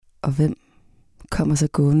Og hvem kommer så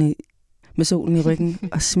gående med solen i ryggen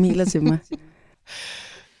og smiler til mig?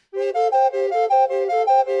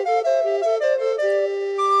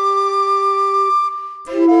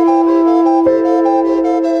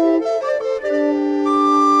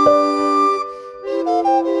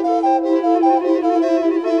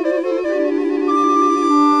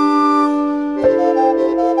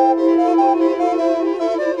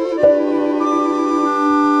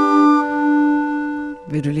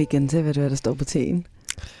 Vil du lige gentage, hvad der står på teen?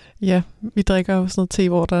 Ja, vi drikker jo sådan noget te,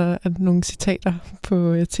 hvor der er nogle citater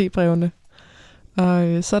på tebrevene.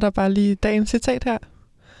 Og så er der bare lige dagens citat her.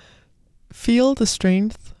 Feel the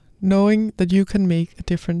strength, knowing that you can make a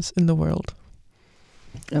difference in the world.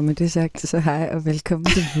 Og med det sagt, så hej og velkommen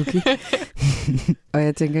til Bugi. Og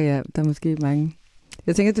jeg tænker, ja, der er måske mange.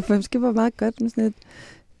 Jeg tænker, det måske var meget godt med sådan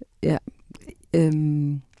et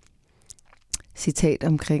citat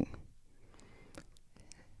omkring.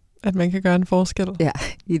 At man kan gøre en forskel. Ja,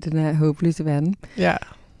 i den her håbløse verden. Ja.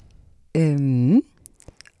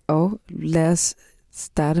 Og lad os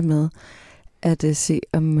starte med at se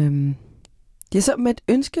om... så med et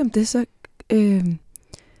ønske om det,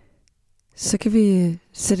 så kan vi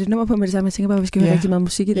sætte et nummer på med det samme. Jeg tænker bare, at vi skal høre rigtig meget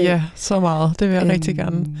musik i dag. Ja, så meget. Det vil jeg rigtig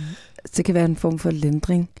gerne. Det kan være en form for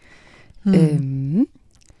lindring.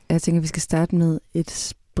 Jeg tænker, at vi skal starte med et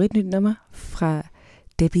spritnyt nummer fra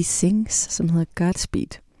Debbie Sings, som hedder Godspeed.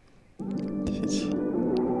 Det er fedt.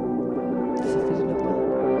 Så fedt et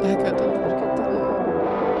nummer. Jeg har gjort det.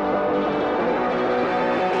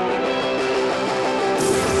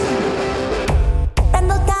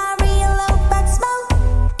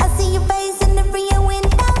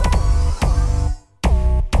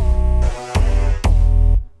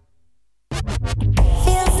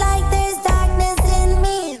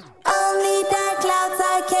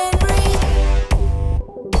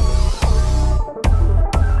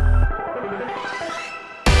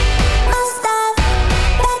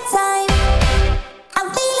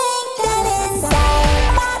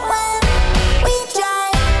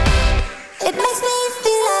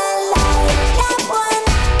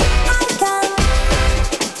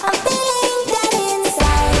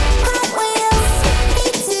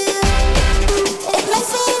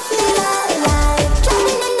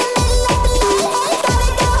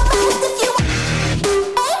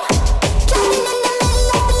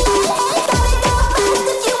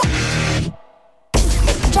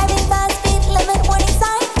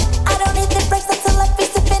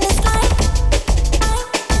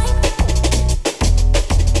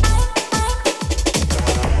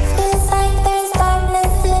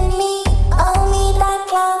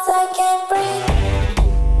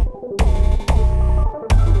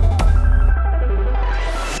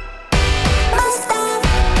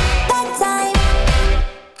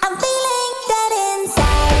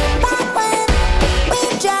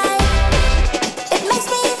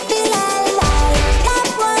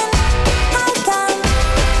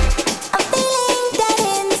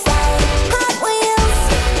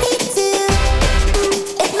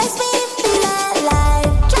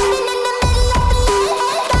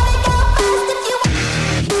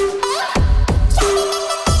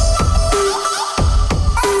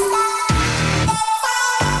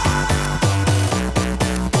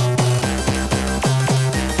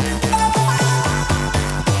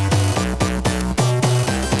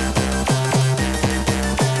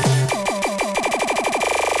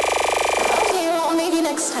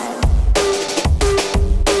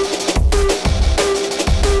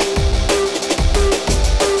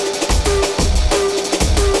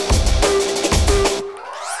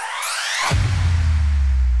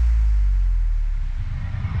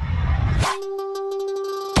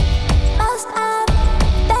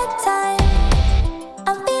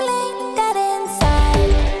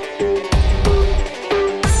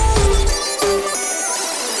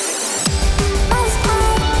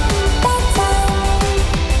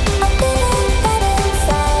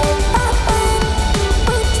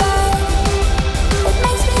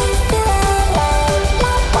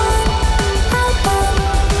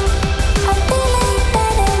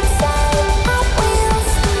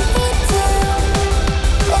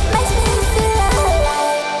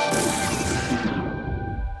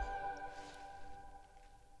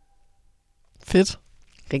 Fedt.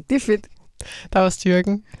 Rigtig fedt. Der var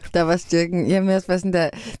styrken. Der var styrken. Jamen, jeg var sådan der,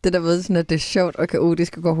 det der ved sådan, at det er sjovt og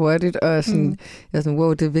kaotisk og går hurtigt, og sådan, jeg er sådan,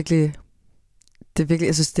 wow, det er virkelig,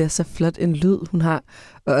 jeg synes, det er så flot en lyd, hun har,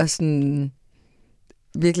 og også sådan,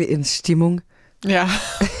 virkelig en stimung. Ja,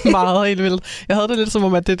 meget helt vildt. Jeg havde det lidt som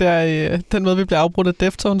om, at det der, den måde, vi blev afbrudt af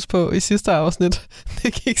Deftones på i sidste afsnit,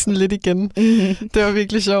 det gik sådan lidt igen. Det var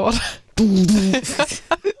virkelig sjovt.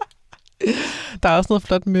 Der er også noget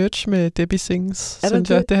flot merch med Debbie Sings, synes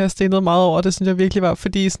jeg. Det har jeg stenet meget over. Det synes jeg virkelig var,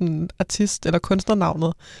 fordi sådan artist- eller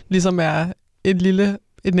kunstnernavnet ligesom er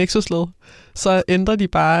et nexusled. Så ændrer de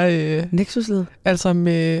bare... nexusled? Altså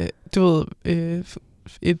med, du ved...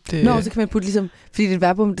 så kan man putte ligesom... Fordi det er et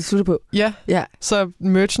verbum, det slutter på. Ja. Så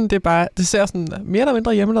merchen, det er bare... Det ser sådan mere eller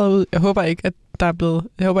mindre hjemmelavet ud. Jeg håber ikke,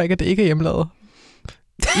 at det ikke er hjemmelavet.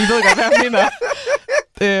 I ved godt, hvad jeg mener.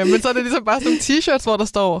 Men så er det ligesom bare sådan nogle t-shirts, hvor der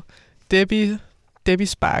står Debbie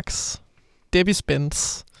Sparks, Debbie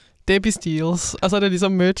Spence, Debbie Steels, og så er det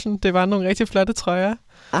ligesom merchen. Det var nogle rigtig flotte trøjer,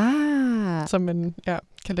 som man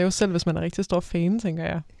kan lave selv, hvis man er rigtig stor fan, tænker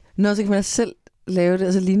jeg. Nå, så kan man selv lave det,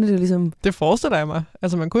 og så ligner det jo ligesom... Det forestiller jeg mig.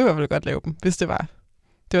 Altså, man kunne i hvert fald godt lave dem, hvis det var.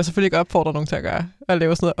 Det var selvfølgelig ikke opfordret nogen til at gøre, at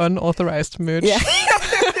lave sådan noget unauthorized merch. Yeah.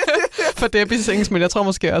 For Debbie Sings, men jeg tror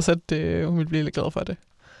måske også, at hun ville blive lidt glad for det.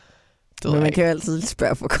 Men man kan jo altid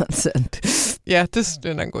spørge for consent. Ja, det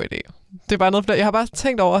er en god idé. Det er bare noget, jeg har bare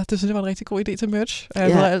tænkt over, det synes jeg var en rigtig god idé til merch. Og jeg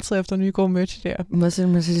leder altid efter nye gode merch der. Man så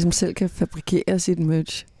ligesom selv kan fabrikere sit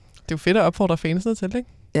merch. Det er jo fedt at opfordre fansene til, ikke?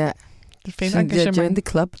 Ja. Det er fan-engagement. Join the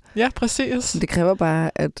club. Ja, præcis. Det kræver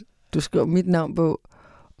bare, at du skriver mit navn på,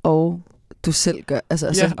 og du selv gør.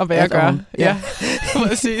 Altså, og hvad jeg gør. Ja,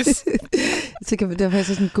 præcis. Så kan det være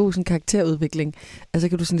sådan en god sådan, karakterudvikling. Altså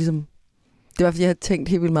kan du sådan ligesom... Det var, fordi jeg havde tænkt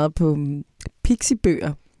helt vildt meget på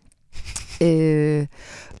pixibøger.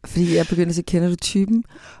 Fordi jeg begyndte at se, kender du typen?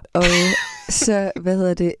 Og så,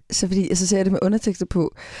 så ser jeg det med undertekster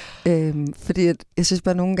på. Fordi at, jeg synes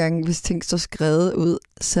bare nogle gange, hvis ting står skrevet ud,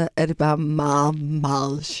 så er det bare meget,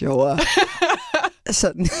 meget sjovere.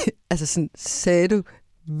 Sådan, altså sådan, sagde du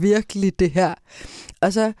virkelig det her?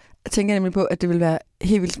 Og så tænker jeg nemlig på, at det vil være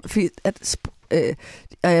helt vildt fint, at...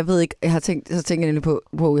 og jeg ved ikke, så tænker jeg nemlig på,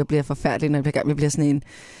 wow, jeg bliver forfærdelig, når jeg bliver gang.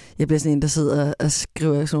 Jeg bliver sådan en, der sidder og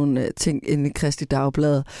skriver sådan nogle ting inde i Kristi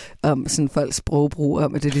Dagblad om sådan folks sprogbrug,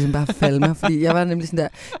 om at det ligesom bare falder mig. Fordi jeg var nemlig sådan der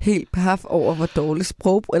helt paf over, hvor dårligt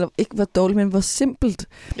sprogbrug, eller ikke hvor dårligt, men hvor simpelt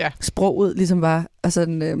sproget ligesom var. Og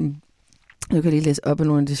sådan, jeg kan lige læse op af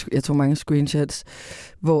nogle af de, jeg tog mange screenshots,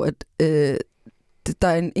 hvor at, der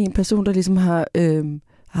er en person, der ligesom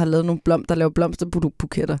har lavet nogle der laver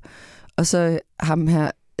blomsterbuketter. Og så ham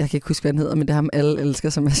her, jeg kan ikke huske, hvad han hedder, men det er ham, alle elsker,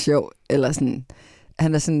 som er sjov. Eller sådan,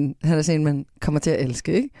 han er sådan en, man kommer til at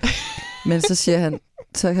elske, ikke? Men så siger han,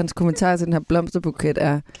 så hans kommentar til den her blomsterbuket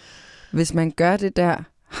er, hvis man gør det der,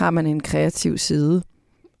 har man en kreativ side,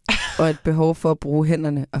 og et behov for at bruge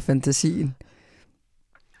hænderne og fantasien.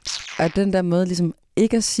 Og den der måde ligesom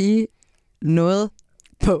ikke at sige noget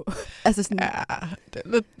på. Altså sådan, det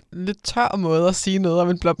er lidt tør måde at sige noget om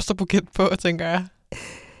en blomsterbuket på, tænker jeg.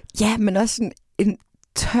 Ja, men også sådan en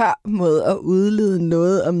tør måde at udlede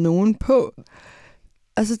noget om nogen på.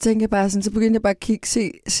 Og så tænker jeg bare sådan, så begyndte jeg bare at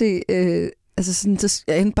kigge, altså sådan, så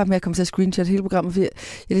jeg endte bare med at komme til at screenshot hele programmet, fordi jeg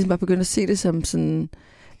ligesom bare begyndte at se det som sådan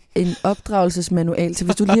en opdragelsesmanual. Så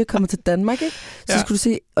hvis du lige er kommet til Danmark, ikke, så skulle du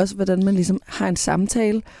se også, hvordan man ligesom har en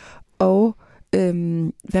samtale, og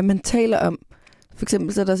hvad man taler om. For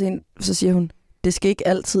eksempel så er der også en, så siger hun, det skal ikke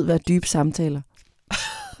altid være dybe samtaler.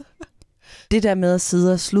 Det der med at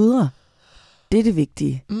sidde og sludre, det er det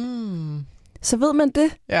vigtige. Så ved man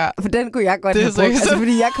det. Ja. For den kunne jeg godt have brugt. Altså,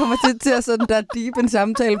 fordi jeg kommer til at sådan der deep en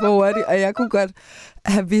samtale på hurtigt, og jeg kunne godt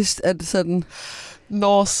have vidst, at sådan...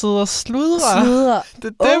 Når sidder sludre.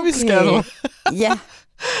 Det er det, vi skal. Ja.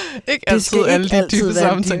 Ikke altid alle de dybe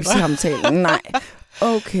samtaler. Nej.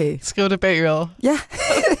 Okay. Skriv det bag øret. Ja.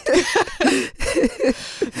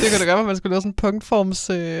 Det kunne da godt, at man skulle lave sådan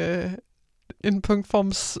en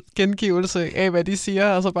punktforms gengivelse af, hvad de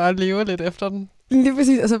siger, og så bare leve lidt efter den. Lige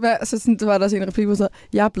præcis. Og så var der også en replik, hvor så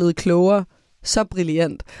jeg er blevet klogere, så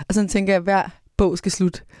brilliant. Og sådan tænker jeg, at hver bog skal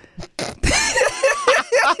slutte.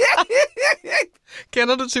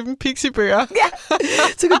 Kender du typen pixibøger? Ja,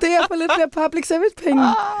 så kunne det her få lidt flere public service penge.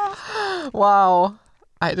 Wow.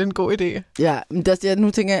 Ej, det er en god idé. Ja, men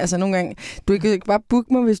nu tænker jeg, altså nogle gange, du kan ikke bare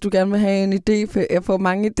booke mig, hvis du gerne vil have en idé, for jeg får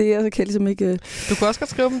mange idéer, så kan jeg ligesom ikke... Du kan også godt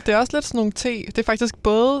skrive dem. Det er også lidt sådan nogle det er faktisk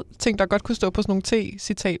både ting, der godt kunne stå på sådan nogle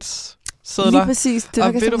citatsedler. Lige præcis. Det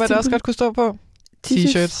og ved du, hvad der også godt kunne stå på?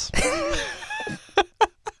 T-shirts.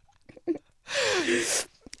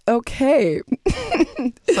 Okay.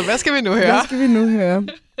 Så hvad skal vi nu høre?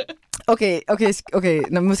 Okay.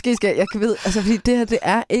 Nå, måske skal jeg kan vide, altså fordi det her, det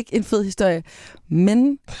er ikke en fed historie,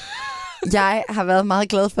 men jeg har været meget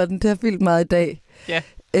glad for den. Det har fyldt meget i dag. Ja.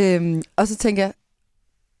 Og så tænker jeg,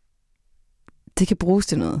 det kan bruges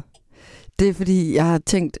til noget. Det er fordi, jeg har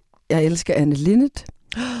tænkt, jeg elsker Anne Linnet,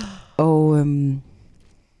 og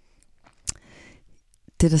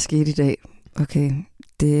det der skete i dag, okay,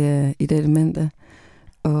 det er i dag det mandag,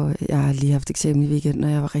 og jeg har lige haft eksamen i weekenden,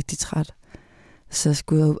 og jeg var rigtig træt. Så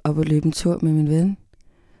skulle jeg op og løbe en tur med min ven,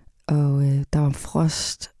 og der var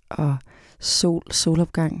frost og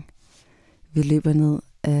solopgang. Vi løber ned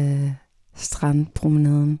af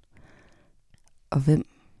strandpromenaden, og hvem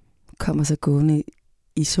kommer så gående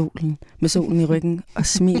i solen, med solen i ryggen og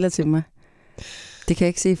smiler til mig. Det kan jeg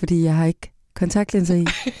ikke se, fordi jeg har ikke kontaktlinser i.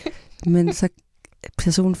 Men så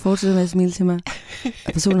personen fortsætter med at smile til mig,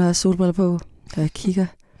 og personen har solbriller på, og jeg kigger,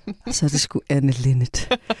 og så er det sgu Anne Linnet.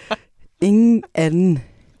 Ingen anden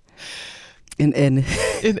end Anne.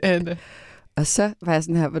 En Anne. Og så var jeg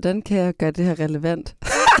sådan her, hvordan kan jeg gøre det her relevant?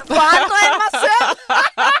 For andre end mig selv!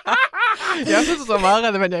 Jeg synes, det er meget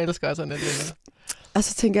relevant. Jeg elsker også Anne Linnet. Og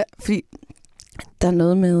så tænker jeg, fordi der er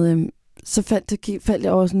noget med, så faldt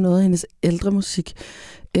jeg over sådan noget af hendes ældre musik,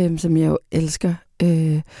 som jeg jo elsker.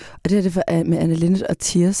 Og det her det er med Anne Linnet og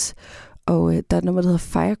Tears. Og der er et nummer, der hedder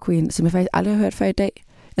Fire Queen, som jeg faktisk aldrig har hørt før i dag.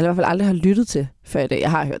 Eller i hvert fald aldrig har lyttet til før i dag.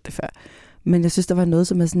 Jeg har hørt det før. Men jeg synes, der var noget,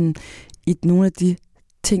 som er sådan i nogle af de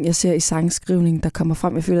ting, jeg ser i sangskrivning, der kommer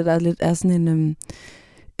frem. Jeg føler, der er sådan en...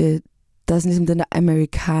 der er sådan ligesom den der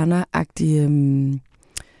amerikaner-agtige...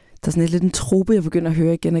 der er sådan lidt en trope, jeg begynder at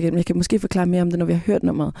høre igen og igen. Jeg kan måske forklare mere om det, når vi har hørt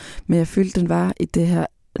nummeret. Men jeg følte, den var i det her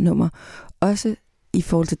nummer. Også i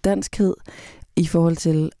forhold til danskhed. I forhold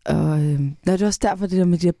til... det er også derfor, det der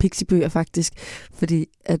med de her pixibøger faktisk. Fordi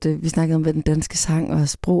at vi snakkede om, hvad den danske sang og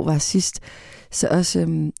sprog var sidst. Så også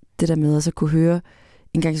det der med at så kunne høre...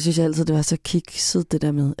 En gang så synes jeg altid, det var så kikset det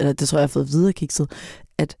der med... Eller det tror jeg, jeg har fået videre kikset.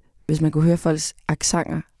 At hvis man kunne høre folks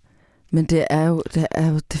accenter. Men det er jo det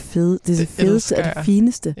fede. Det er det fedeste og det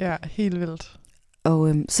fineste. Ja, helt vildt.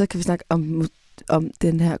 Og så kan vi snakke om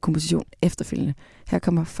den her komposition efterfølgende. Her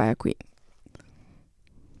kommer Fire Queen.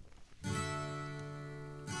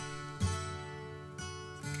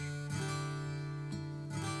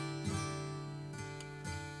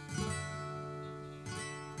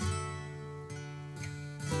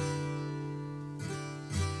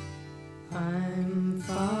 I'm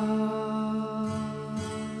far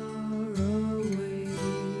away.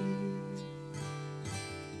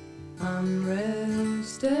 I'm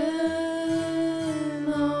resting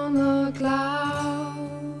on a cloud.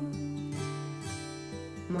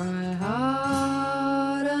 My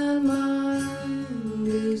heart and mind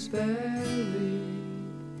is buried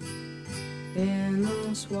in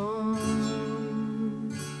a swamp,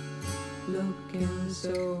 looking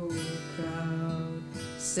so proud,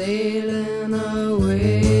 sailing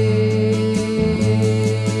away.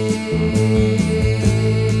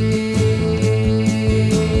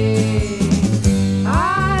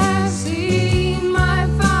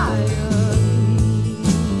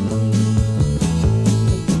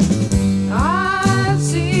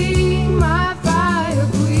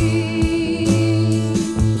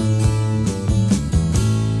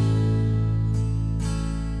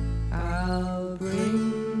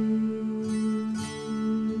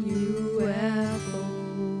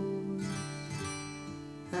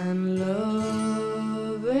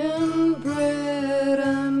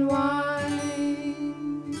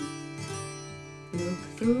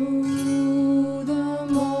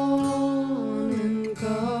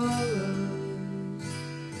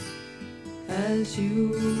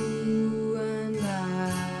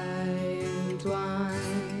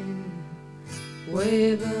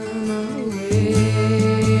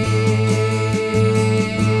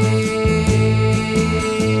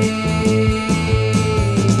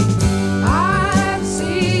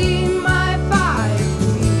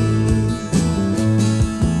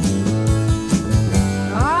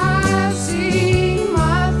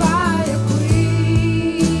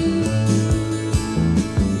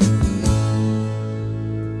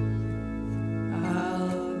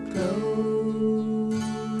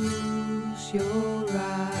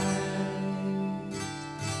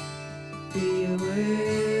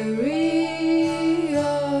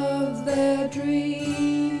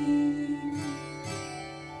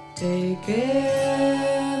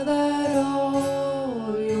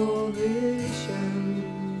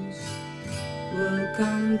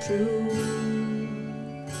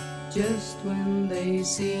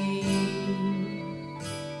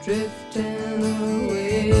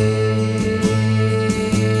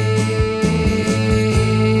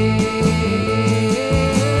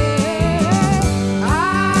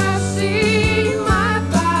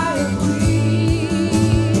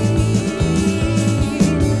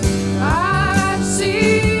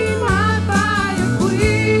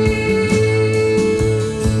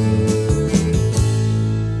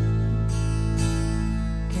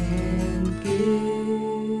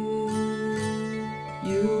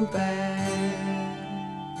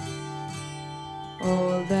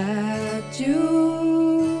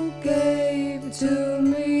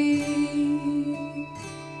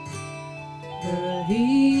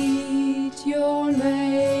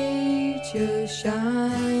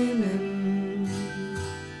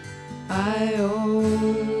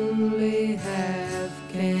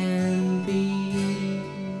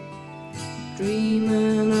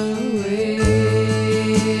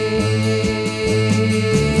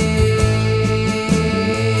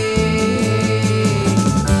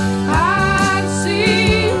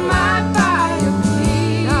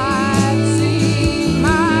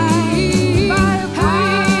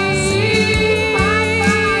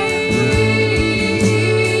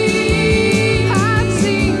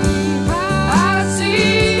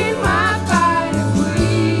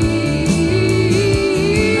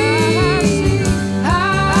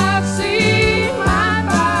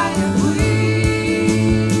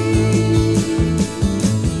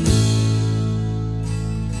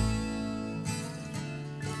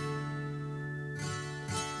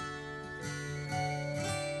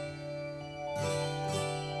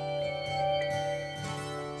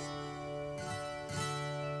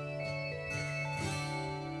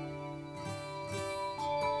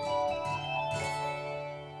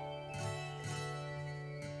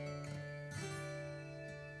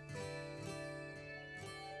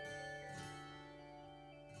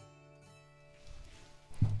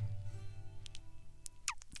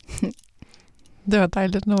 Det var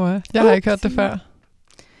dejligt, Nora. Jeg har ikke hørt det før.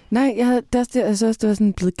 Nej, jeg synes også, det var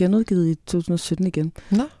sådan blevet genudgivet i 2017 igen.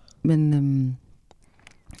 Nå. Men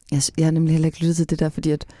jeg har nemlig heller ikke lyttet til det der,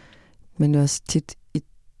 fordi at man jo også tit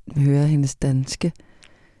hører hendes danske.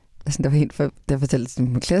 Altså, der var helt der fortalte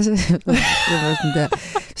sådan min klasse. Det var sådan der,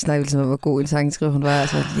 snakkede ligesom om, hvor god en sangskriver hun var. Og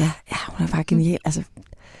så var det, ja, hun er bare genial. Altså,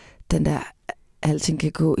 den der, alting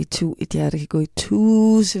kan gå i et hjerte kan gå i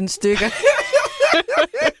 1000 stykker.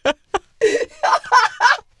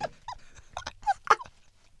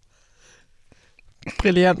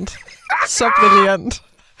 Brilliant. Så brilliant.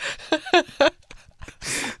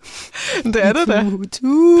 Det er det da.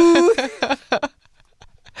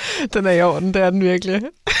 Den er i orden, det er den virkelig.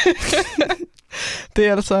 Det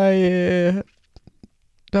er altså...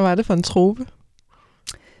 hvad var det for en trope,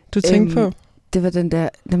 du tænkte på? Det var den der...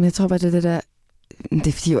 Jamen, jeg tror bare, det der... Det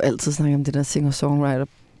er fordi, jeg jo altid snakker om det der singer-songwriter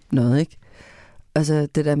noget, ikke? Altså,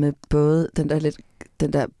 det der med både den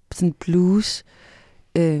der sådan blues...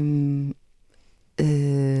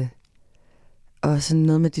 og sådan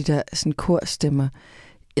noget med de der sådan korstemmer.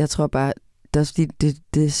 Jeg tror bare, det er også fordi,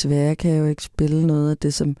 desværre kan jeg jo ikke spille noget af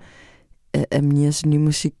det, som er Mias nye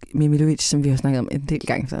musik, Milovic, som vi har snakket om en del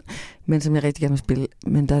gange sådan, men som jeg rigtig gerne vil spille.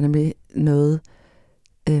 Men der er nemlig noget,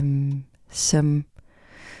 som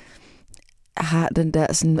har den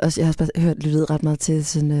der sådan, også jeg har bare lyttet ret meget til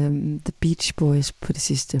sådan The Beach Boys på det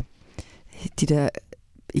sidste. De der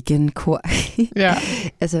igen kor. Ja.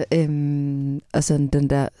 Altså, og sådan den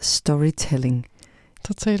der storytelling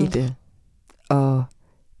totalt i det. Og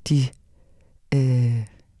de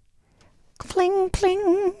pling, pling.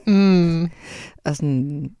 Og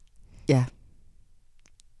sådan, ja.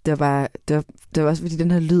 Det var også fordi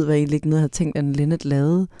den her lyd var egentlig ikke noget, jeg havde tænkt, Anne Linnet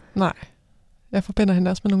lavede. Nej. Jeg forbinder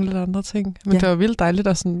hende også med nogle lidt andre ting. Men det var vildt dejligt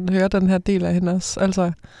at sådan høre den her del af hende også.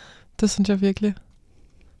 Altså, det synes jeg virkelig.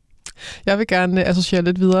 Jeg vil gerne associere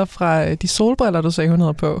lidt videre fra de solbriller, du sagde, hun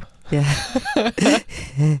havde på. Ja.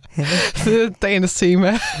 Det er dagens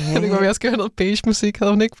tema. Det går, jeg skal høre noget beige musik.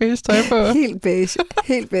 Havde hun ikke beige tøj på? Helt beige.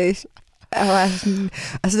 Helt beige.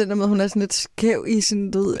 Altså den der måde, hun er sådan lidt skæv i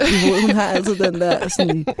sin død i hovedet. Hun har altid den der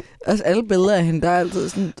sådan... Også alle billeder af hende, der er altid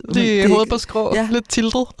sådan... Det er hovedet på skrå. Ja. Lidt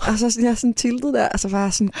tiltet. Og så sådan, jeg er sådan tiltet der. Altså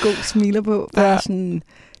bare sådan god smiler på. Bare sådan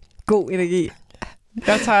god energi.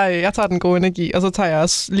 Jeg tager den gode energi, og så tager jeg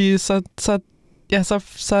også lige, så tager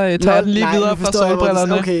jeg den lige videre fra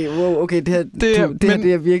solbrillerne. Okay, det her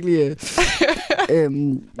er virkelig...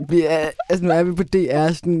 nu er vi på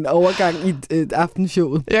DR, sådan en overgang i et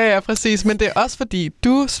aftenshowet. Ja, præcis. Men det er også fordi,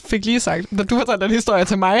 du fik lige sagt, når du fortalte den historie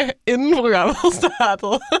til mig, inden programmet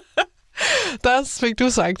startede, der fik du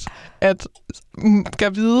sagt, at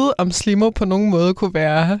kan vide, om Slimo på nogen måde kunne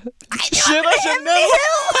være...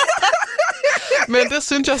 Men det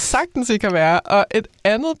synes jeg sagtens, I kan være. Og et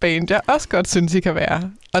andet band, jeg også godt synes, I kan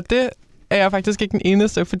være. Og det er jeg faktisk ikke den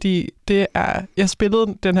eneste, fordi det er... Jeg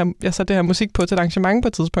satte det her musik på til et arrangement på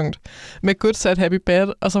et tidspunkt. Med Good, Sad, Happy,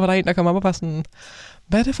 Bad. Og så var der en, der kom op og var sådan...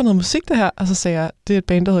 Hvad er det for noget musik, det her? Og så sagde jeg, det er et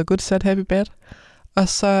band, der hedder Good, Sad, Happy, Bad. Og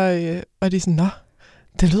så var de sådan, nå,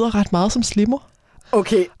 det lyder ret meget som Slimo.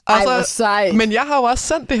 Okay, hvor sejt. Men jeg har jo også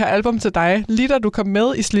sendt det her album til dig, lige da du kom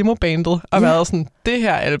med i Slimo-bandet, og været sådan, det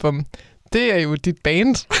her album... Det er jo dit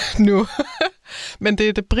band nu. Men det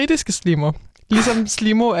er det britiske Slimo. Ligesom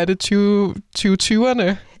Slimo er det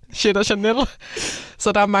 2020'erne. Shit og Chanel.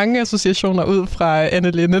 Så der er mange associationer ud fra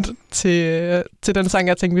Anne Linnet til den sang,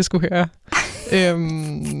 jeg tænkte, vi skulle høre.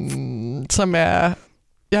 Som er...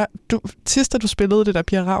 Ja, sidst da du spillede det der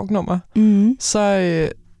Pia Raug-nummer,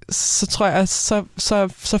 så tror jeg,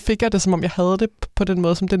 så fik jeg det, som om jeg havde det på den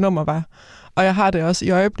måde, som det nummer var. Og jeg har det også i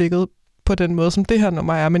øjeblikket på den måde, som det her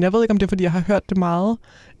nummer er. Men jeg ved ikke, om det er, fordi jeg har hørt det meget,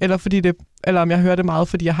 eller om jeg hører det meget,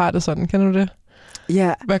 fordi jeg har det sådan. Kender du det?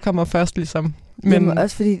 Ja. Hvad kommer først, ligesom? Men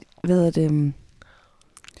også fordi, hvad er det...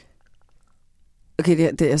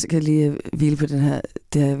 Okay, jeg skal lige hvile på den her,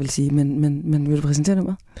 det jeg vil sige, men vil du præsentere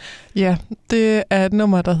nummeret? Ja, det er et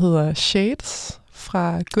nummer, der hedder Shades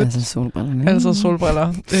fra Good... Altså solbrillerne. Altså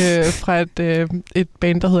solbriller. Fra et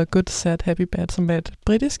band, der hedder Good, Sad, Happy, Bad, som er et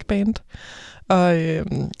britisk band. Og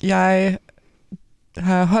jeg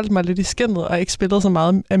har holdt mig lidt i skindet og ikke spillet så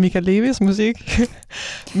meget af Michael Levis musik.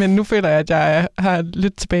 Men nu føler jeg, at jeg har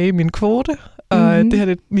lidt tilbage i min kvote. Og det her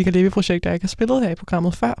er et Michael Levi-projekt, jeg ikke har spillet her i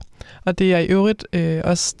programmet før. Og det er i øvrigt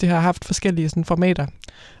også, det har haft forskellige sådan, formater.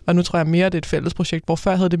 Og nu tror jeg mere, det er et fælles projekt, hvor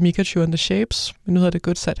før hed det Mikachu and the Shapes, men nu hedder det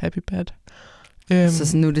Good, Sad, Happy, Bad.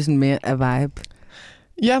 Så nu er det sådan mere a vibe?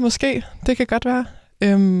 Ja, måske. Det kan godt være.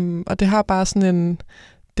 Og det har bare sådan en...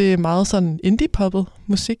 Det er meget sådan indie-poppet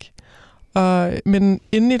musik. Men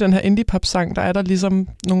inde i den her indie-pop-sang, der er der ligesom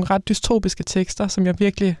nogle ret dystopiske tekster, som jeg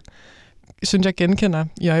virkelig synes jeg genkender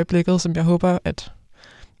i øjeblikket, som jeg håber, at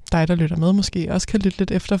dig, der lytter med, måske også kan lytte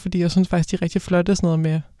lidt efter, fordi jeg synes faktisk, de er rigtig flotte, sådan noget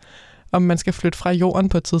med, om man skal flytte fra jorden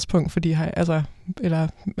på et tidspunkt, fordi eller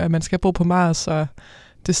at man skal bo på Mars, og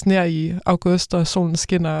det sner i august, og solen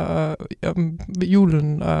skinner og ved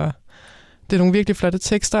julen, og det er nogle virkelig flotte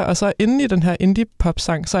tekster. Og så inde i den her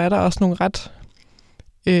indie-pop-sang, så er der også nogle ret,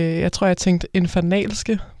 jeg tror, jeg tænkte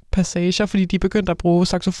infernalske passager, fordi de begyndte at bruge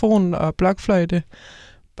saxofon og blokfløjte,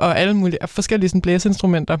 og alle mulige forskellige sådan,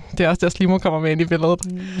 blæseinstrumenter. Det er også deres limo kommer med ind i billedet.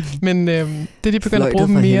 Men det, de begynder at bruge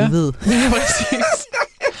mere... Ja, præcis.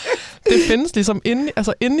 Det findes ligesom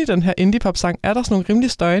inde i den her indie-pop-sang, er der sådan nogle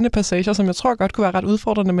rimelig støjende passager, som jeg tror godt kunne være ret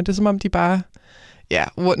udfordrende, men det er som om de bare... Ja,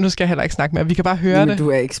 nu skal jeg heller ikke snakke mere. Vi kan bare høre det. Du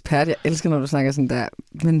er ekspert. Jeg elsker, når du snakker sådan der.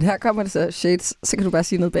 Men her kommer det så, Shades, så kan du bare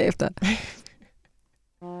sige noget bagefter.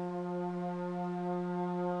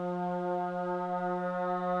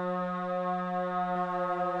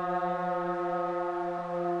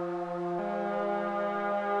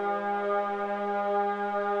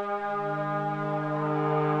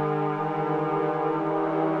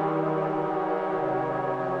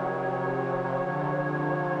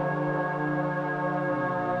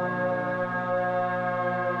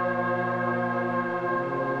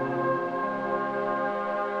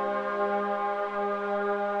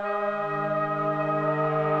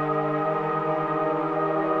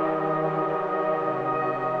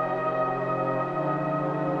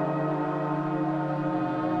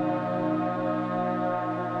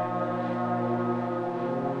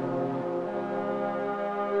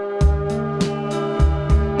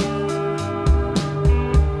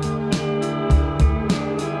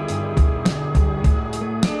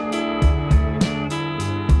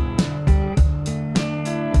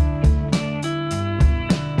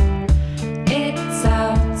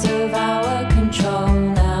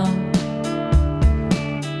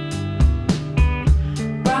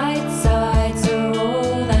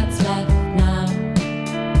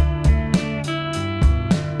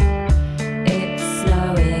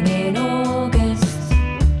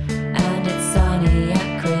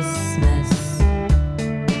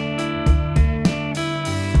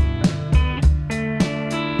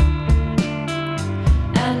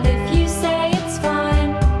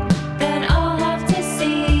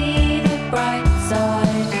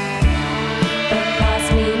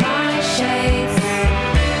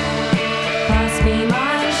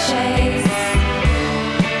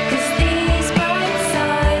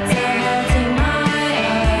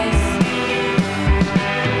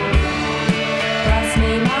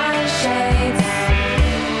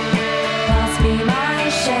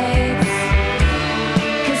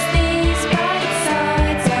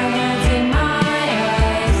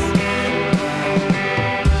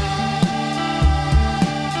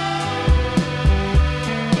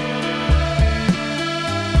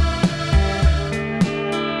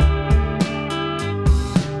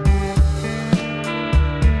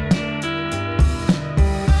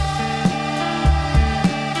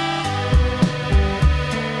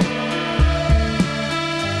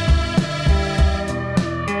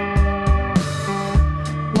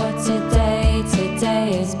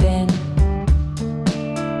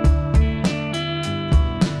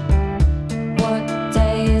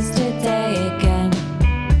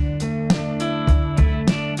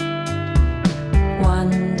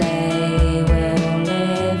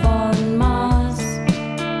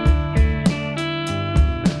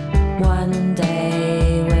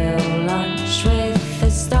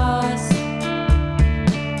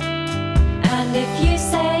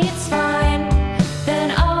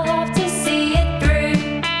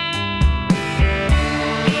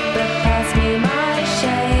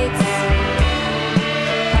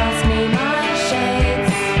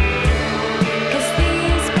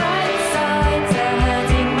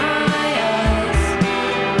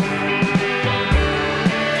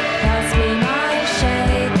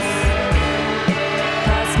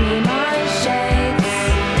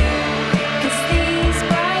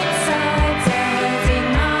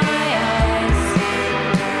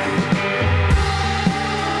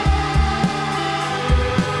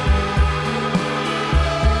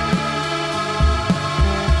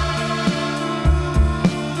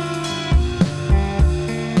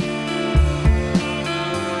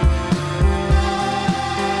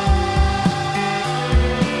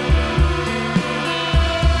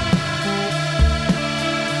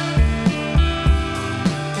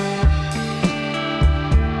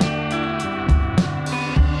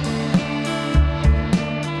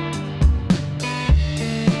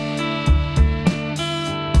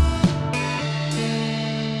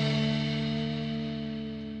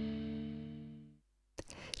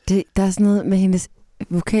 er sådan noget med hendes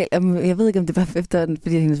vokal. Jeg ved ikke, om det var efter den,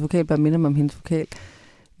 fordi hendes vokal bare minder mig om hendes vokal.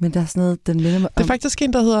 Men der er sådan noget, den minder mig om... Det er faktisk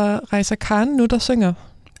en, der hedder Rejsa Khan nu, der synger.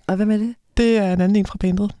 Og hvem er det? Det er en anden en fra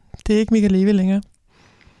bandet. Det er ikke Michael Levi længere.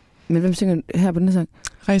 Men hvem synger her på den sang?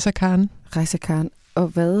 Rejsa Khan. Rejsa Khan. Og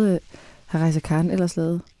hvad har Rejsa Khan ellers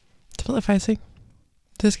lavet? Det ved jeg faktisk ikke.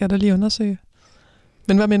 Det skal jeg da lige undersøge.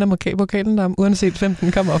 Men hvad minder vokalen der om, uanset hvem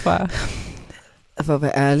den kommer fra? For at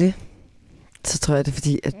være ærlig, så tror jeg, det er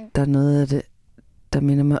fordi, at der er noget af det, der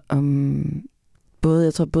minder mig om...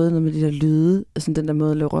 Jeg tror både noget med de der lyde, og sådan den der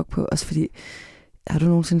måde at lave rock på, også fordi... Har du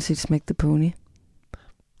nogensinde set Smack the Pony?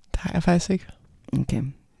 Det har jeg faktisk ikke. Okay.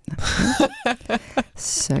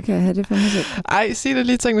 Så kan jeg have det for mig selv. Ej, sig det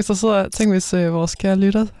lige. Tænk, hvis vores kære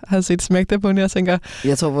lytter har set Smack the Pony, og tænker...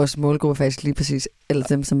 Jeg tror, vores målgruppe faktisk lige præcis, eller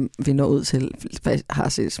dem, som vi når ud til, faktisk har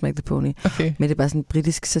set Smack the Pony. Okay. Men det er bare sådan et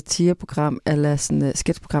britisk satireprogram, eller sådan et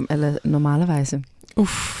sketchprogram, eller Normalerweise.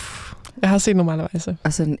 Jeg har set Normalerweise.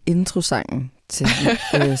 Og sådan introsangen til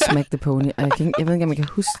Smack the Pony. Og jeg ved ikke, om jeg kan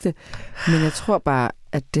huske det, men jeg tror bare,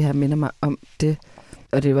 at det her minder mig om det.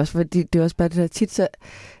 Og det er også fordi, det er også bare det der tit, så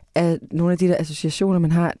at nogle af de der associationer,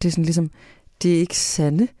 man har, det er sådan ligesom, det er ikke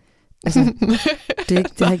sande. Altså,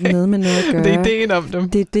 det har ikke noget med noget at gøre. Det er ideen om dem.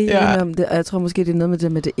 Det er ideen om det, og jeg tror måske, det er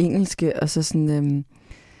noget med det engelske, og så sådan... Jamen,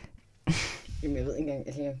 jeg ved ikke engang,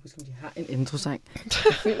 jeg kan ikke huske, om de har en introsang.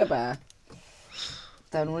 Jeg føler bare...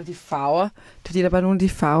 Der er nogle af de farver, fordi der er bare nogle af de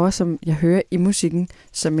farver, som jeg hører i musikken,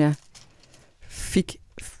 som jeg fik,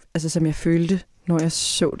 altså som jeg følte, når jeg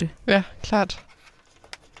så det. Ja, klart.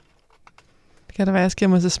 Det kan da være, jeg skal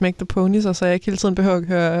mig til Smack the Ponies, og så jeg ikke hele tiden behøver at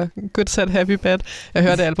høre Good, Sad, Happy, Bad. Jeg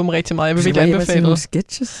hører det album rigtig meget. Jeg vil virkelig anbefale nogle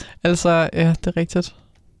sketches. Altså, ja, det er rigtigt.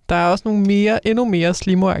 Der er også nogle endnu mere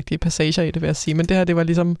slimo-agtige passager i det, vil jeg sige. Men det her, det var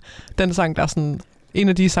ligesom den sang, der er sådan... En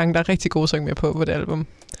af de sange, der er rigtig gode sang med på det album.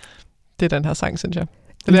 Det er den her sang, synes jeg.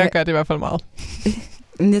 Det der gør det i hvert fald meget.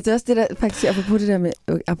 Men det er også det der, faktisk, apropos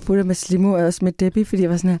det med slimo, og også med Debbie, fordi jeg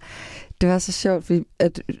var sådan her, det var så sjovt, fordi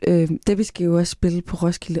at Debbie skal jo også spille på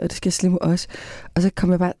Roskilde, og det skal slimo også. Og så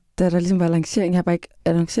kom jeg bare, da der ligesom var lancering, jeg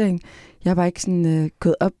har bare ikke sådan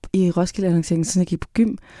gået op i Roskilde-annonceringen, sådan jeg gik på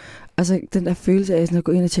gym. Og så den der følelse af sådan at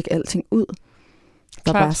gå ind og tjekke alting ud,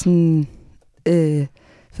 var bare sådan,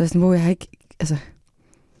 hvor jeg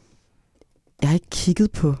har ikke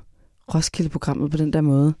kigget på Roskilde-programmet på den der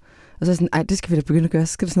måde. Og så er sådan, det skal vi da begynde at gøre.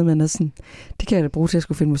 Så skal der sådan noget med noget sådan, det kan jeg da bruge til at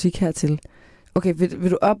skulle finde musik hertil. Okay,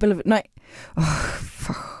 vil du op, eller... Nej.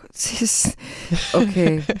 Fuck.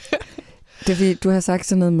 Okay. Det er fordi, du har sagt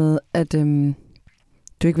sådan noget med, at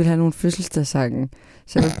du ikke vil have nogen fødselsdagssange.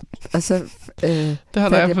 Og så det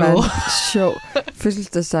har jeg bare en sjov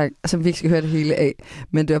fødselsdagssang, som vi ikke skal høre det hele af.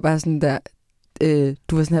 Men det var bare sådan der...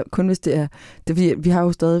 du var sådan her, kun hvis det er... Det er fordi, vi har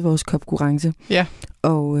jo stadig vores konkurrence. Ja.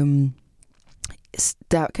 Og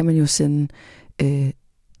der kan man jo sende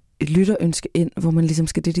et lytterønske ind, hvor man ligesom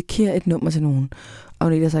skal dedikere et nummer til nogen.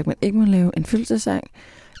 Og det har sagt, at man ikke må lave en fødselsdagssang.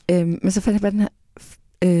 Men så fandt jeg bare den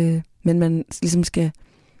her... men man ligesom skal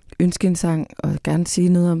ønske en sang, og gerne sige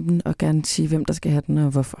noget om den, og gerne sige, hvem der skal have den, og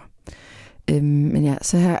hvorfor. Men ja,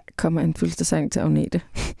 så her kommer en fødselsdagssang til Agnete.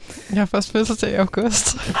 Jeg har først fødselsdag i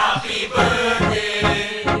august. Happy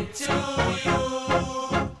birthday to you.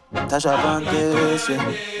 Tasha Banks,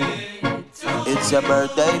 it's your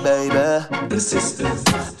birthday, baby. The sisters.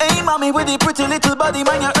 Hey, mommy, with the pretty little body,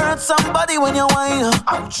 man, you hurt somebody when you whine.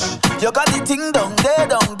 Ouch. You got the thing down there,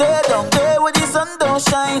 where the sun don't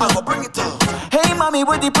shine. I'ma bring it up. Hey, mommy,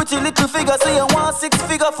 with the pretty little figure, say you want 6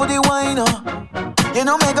 figure for the wine. You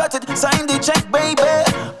know me got it, sign the check, baby,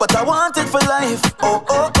 but I want it for life. Oh,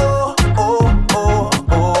 oh, oh, oh, oh,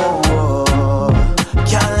 oh, oh.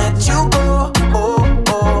 Can't let you go. Oh,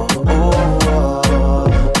 oh, oh, oh.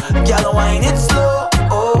 Girl, wine it slow.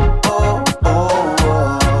 Oh, oh, oh,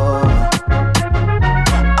 oh.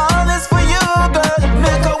 All this for you, girl.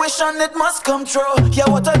 Make a wish and it must come true. Yeah,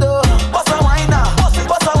 what I do? Bust a wine now.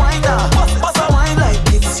 Bust a wine now. Bust a wine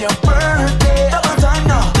like it's your birthday. Double time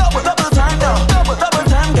now. Double time now. Double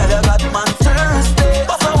time, girl, you got man Thursday.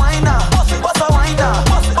 Bust a wine now. Bust a wine now.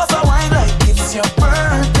 Bust a wine like it's your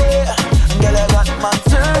birthday. Girl, you got man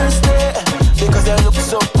Thursday. Because you look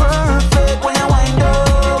so perfect when you wind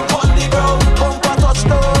up. On the ground, bumper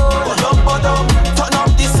touchdown. Bottom, turn up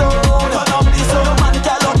the sound. Turn up the sound. Man,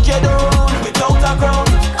 girl, lock you down. Without a crown,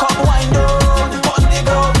 come wind down. On the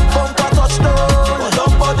ground,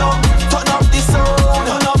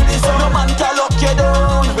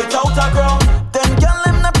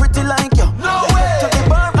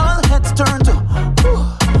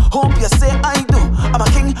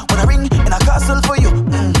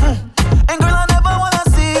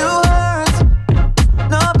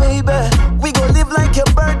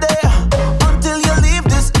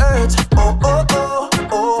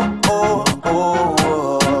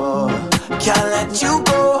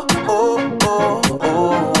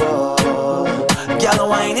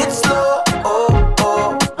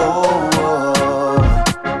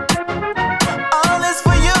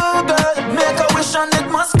 vision,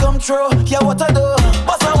 it must come true. Yeah, what I do?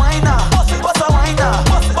 Bossa wine now, bossa wine now,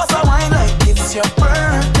 bossa wine like it's your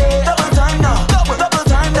birthday. Double time now, double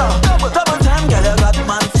time now, double time, girl, you got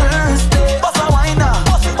man Thursday. Bossa wine now,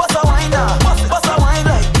 bossa wine now, bossa wine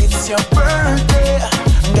like it's your birthday.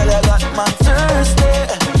 Girl, you got man Thursday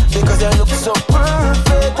because you look so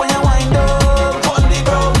perfect when you wind up on the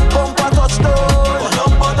ground, bumper touchdown.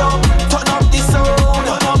 Turn up the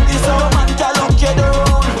sound, man can look you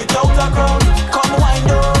down without a crown. Come wind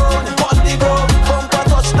down, on the ground, bumper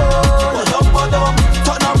touchdown.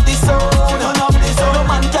 Turn up the sound,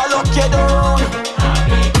 man can look you down.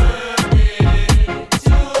 Happy birthday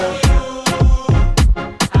to you.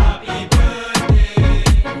 Happy birthday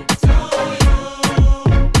to you.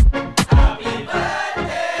 Happy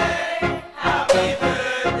birthday, happy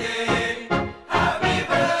birthday, happy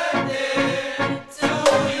birthday to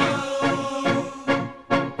you.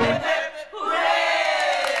 Hip hip hooray!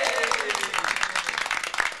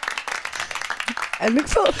 Er den ikke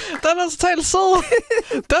fed? Den er totalt sød.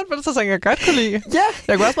 Den fødselsdagssange, jeg godt kunne lide. Ja.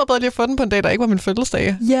 Jeg kunne også meget bedre lige at få den på en dag, der ikke var min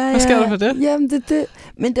fødselsdag. Ja, Hvad sker der for det? Jamen, det.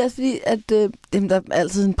 Men det er også fordi, at jamen, der er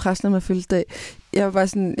altid en pres, når man har fødselsdag. Jeg har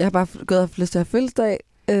bare gået og haft lyst til at have fødselsdag.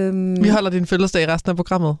 Vi holder din fødselsdag i resten af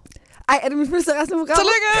programmet. Ej, er det min fødselsdag resten af programmet?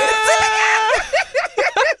 Tillykke!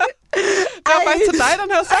 Det var faktisk til dig, den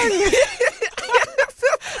her sang.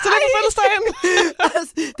 Tillykke med fødselsdagen.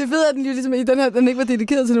 Altså, det fede er, at den jo ligesom i den her, den ikke var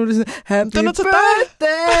dedikeret til nogen. Det er sådan, happy Den er til dig.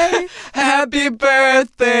 birthday! Happy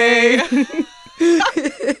birthday!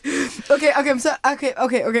 Okay.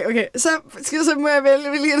 Så må jeg vælge,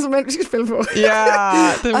 hvilket instrument vi skal spille på. Ja,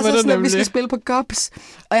 det må og så du sådan, at vi nemlig. skal spille på Gobs.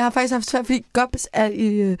 Og jeg har faktisk haft svært, fordi Gobs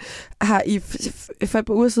har for et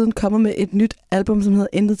par uger siden kommet med et nyt album, som hedder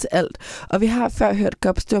Intet til alt. Og vi har før hørt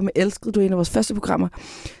Gobs, det var med Elsket, du er en af vores første programmer.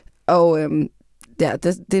 Og ja,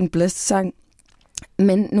 det er en blæst sang.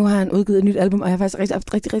 Men nu har han udgivet et nyt album, og jeg har faktisk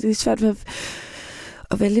rigtig svært ved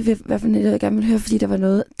at vælge, hvad for noget jeg gerne vil høre, fordi der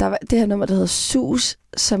var det her nummer, der hedder Sus,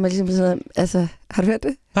 som er ligesom sådan, altså, har du hørt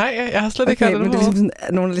det? Nej, jeg har slet ikke hørt det. Men det er ligesom sådan,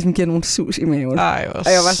 at nogen, der ligesom giver nogen sus i maven. Ej, hvor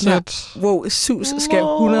og jeg var sådan sødt. her, wow, sus skal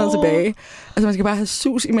 100 tilbage. Altså, man skal bare have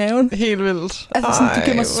sus i maven. Helt vildt. Altså, sådan, du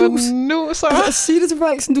giver mig sus. Nu så. Altså, at sige det til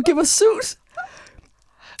folk, sådan, du giver mig sus.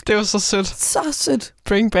 Det er jo så sødt. Så sødt.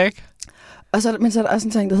 Bring back. Og men så er der også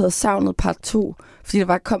en sang, der hedder Savnet part 2. Fordi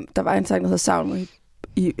der var en sang, der hedder Savnet,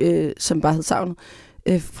 som bare hed Savnet,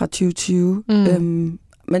 fra 2020.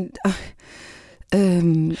 Men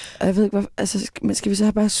jeg ved ikke, hvor, altså, skal vi så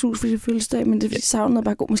have bare sus for det fødselsdag, men det Savnet er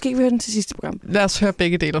bare god. Måske kan vi høre den til sidste program. Lad os høre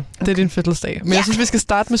begge dele. Okay. Det er din fødselsdag. Men jeg synes, vi skal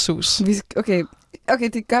starte med sus. Okay,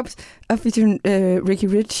 det er Gobs og featuring Ricky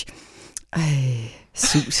Rich. Ej,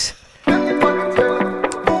 sus.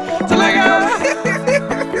 Tillykke!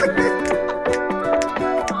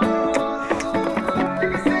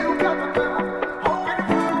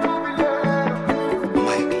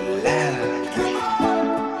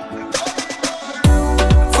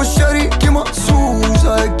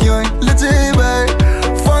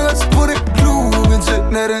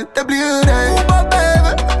 Der bliver dag.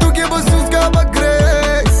 Baby, du giver mig sus, gør mig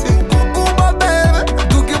crazy. Baby,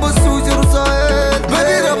 du giver mig sus, ja du så helt. Men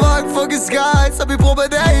vi der bare ikke fucking sky, så vi prøver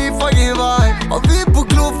det i fucking vej. Og vi er på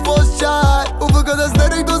klub for shy. Hun ved godt, der er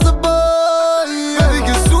slet ikke noget så bøj. Men vi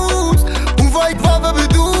kan sus, hun får ikke fra, hvad vil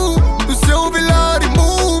du? Du ser, hun vil lade de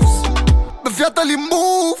moves. Men fjerter lige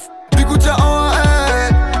move. Vi kunne tage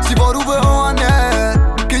overalt. Sig hvor du vil overnat.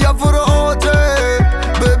 Kan jeg få dig overtaget?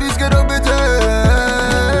 Baby, skal du betale?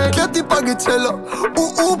 Tæller.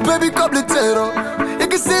 Baby, kom lidt tættere. Jeg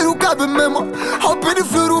kan se, du kan med mig. Hop i det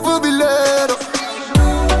fly, du ved, vi letter.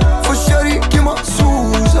 For shawty, giv mig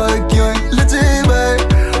sus, og jeg giver en lidt tilbage.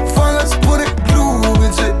 Fang os på det klub,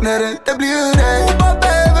 indtil natten, der bliver dag.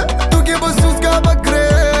 Baby, du giver mig sus, gør mig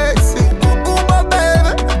crazy.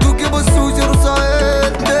 Baby, du giver mig sus, ja du så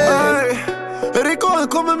helt dag. Rico, han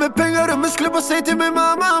kommer med penge, og med slip og se til min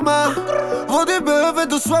mamma. Hvor det behøver,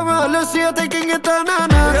 du svarer mig, og lad os sige, at det ikke er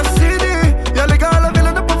danana. Jeg siger det. Jeg lægger alle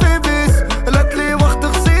villerne på VV's. Laat lige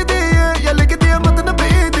wachtig CD. Jeg lægger diamanterne på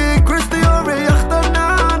ED. Christian Ray achterna.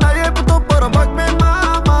 Når jeg er på top, bare bak med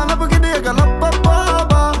mama. Lad begynde, jeg kan lappe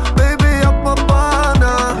baba. Baby, op med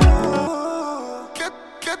bana.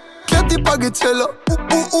 Kæt de bagateller.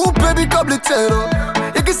 Baby, kom lidt tættere.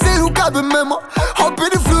 Jeg kan se, du kan med mig. Hop i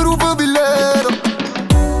det fly, du ved, vi letter.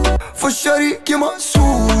 For shawty, giv mig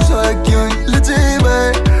sus, og jeg giver en lidt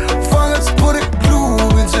tilbage. Fang os på det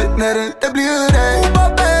klub, indtil natten, der bliver dag.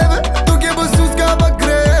 Baby, du giver mig sus, gør mig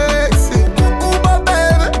crazy.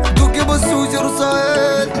 Baby, du giver mig sus, ja du så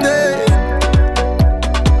helt dag.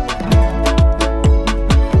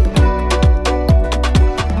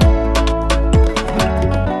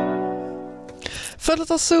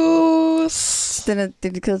 fødselsdagssus. Den er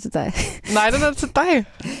dedikeret til dig. Nej, den er til dig.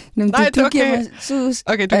 Nå, Nej, du okay. giver mig sus.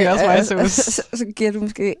 Okay, du giver også mig sus. Så giver du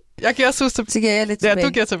måske... Jeg giver sus til... Så giver jeg lidt tilbage. Ja, du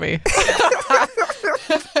giver tilbage.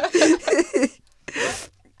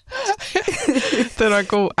 Den var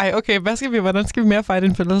god. Ej, okay, hvordan skal vi mere fejre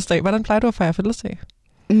din fødselsdag? Hvordan plejer du at fejre fødselsdag?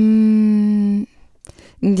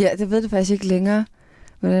 Ja, det ved det faktisk ikke længere,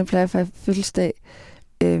 hvordan jeg plejer at fejre fødselsdag.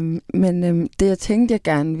 Men det, jeg tænkte, jeg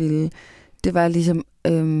gerne ville, det var ligesom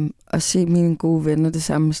at se mine gode venner det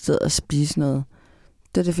samme sted og spise noget.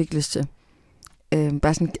 Det jeg fik lyst til.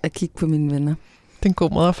 Bare sådan at kigge på mine venner. Det er en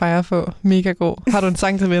god måde at fejre på. Mega god. Har du en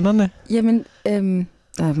sang til vennerne? Jamen,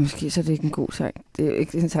 nej, måske så er det ikke en god sang. Det er jo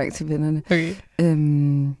ikke en sang til vennerne. Okay.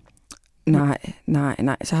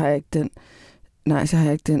 Nej, så har jeg ikke den. Nej, så har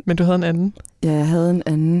jeg ikke den. Men du havde en anden? Ja, jeg havde en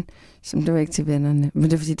anden, som det var ikke til vennerne. Men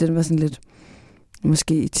det er fordi, den var sådan lidt,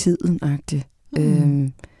 måske i tiden-agtig.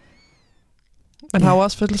 Man har jo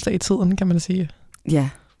også fødselsdag i tiden, kan man sige. Ja.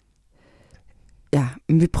 Ja,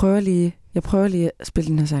 men jeg prøver lige at spille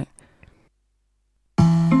den her sang.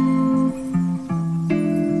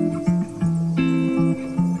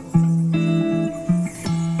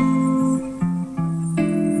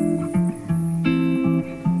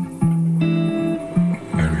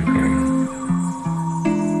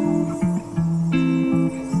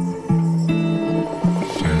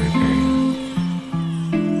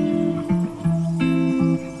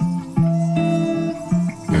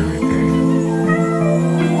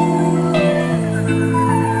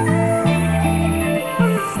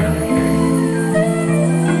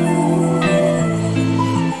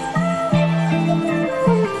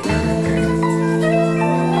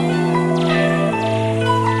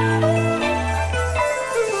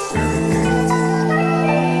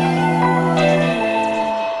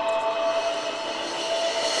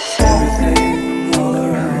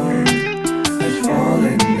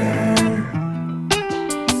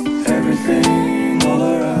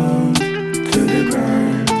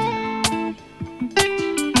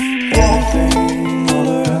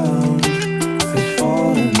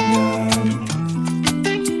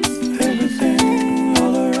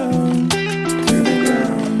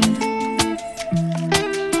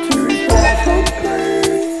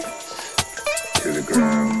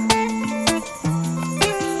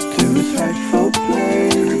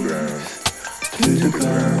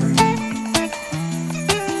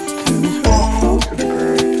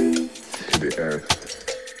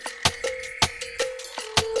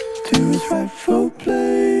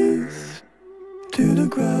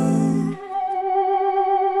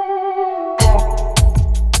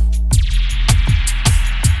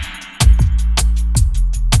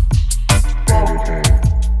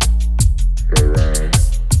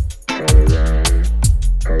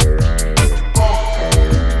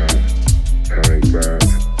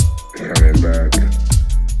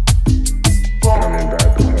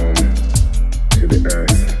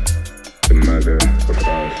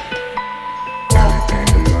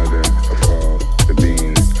 The mother of all the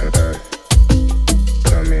beings.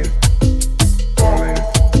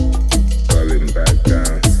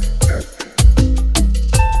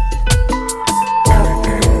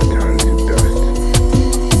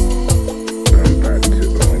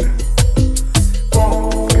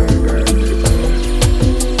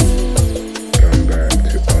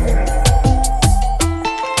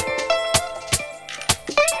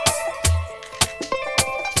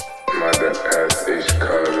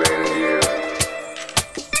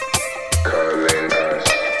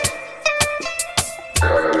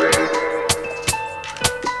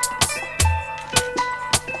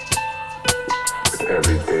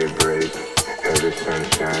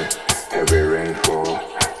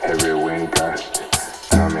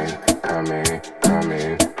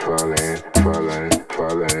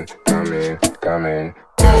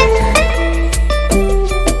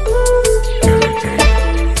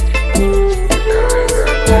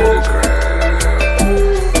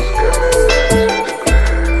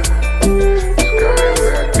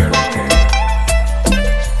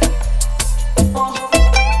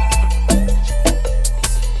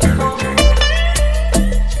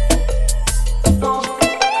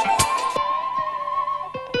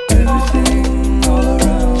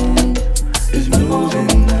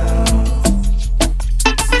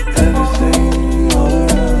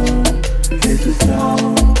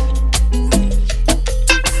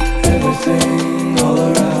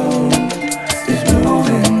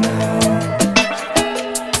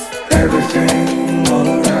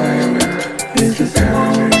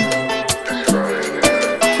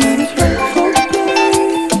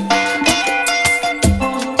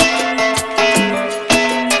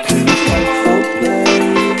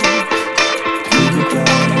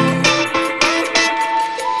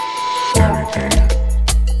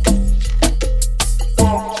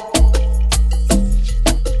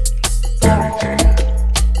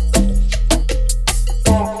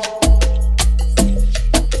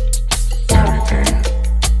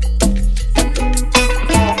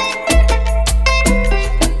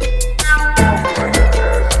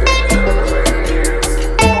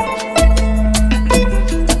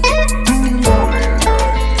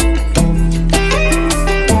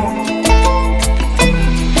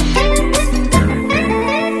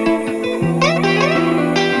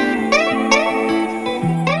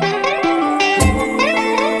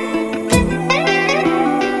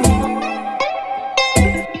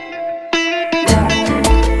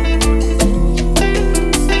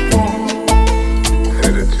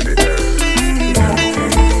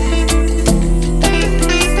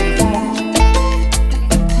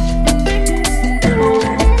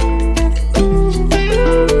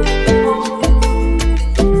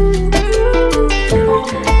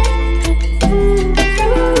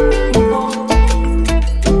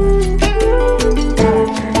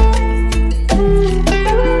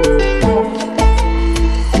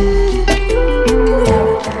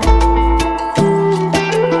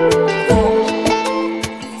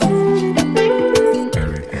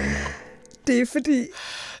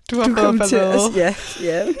 har fået ballade.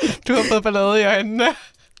 Ja. Du har fået ballade i øjnene.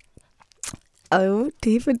 Og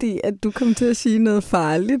det er fordi, at du kom til at sige noget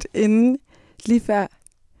farligt inden lige før.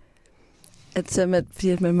 Fordi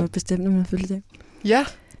at man må bestemme, når man føler det. Ja,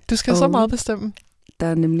 du skal så meget bestemme. Der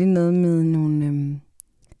er nemlig noget med nogle...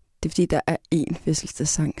 det er fordi, der er en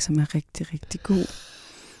fødselsdagssang, som er rigtig, rigtig god.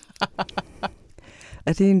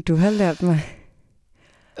 Og det er en, du har lært mig.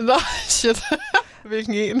 Nå, shit.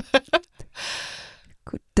 Hvilken en?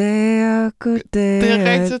 Goddag og goddag. Det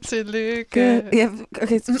er rigtigt, tillykke. Ja,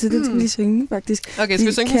 okay, så det skal vi lige synge, faktisk. Okay, skal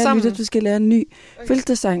vi synge den sammen? Lytter, du skal lære en ny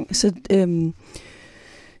fødselsdagssang. Så,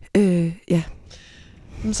 ja.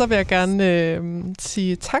 Så vil jeg gerne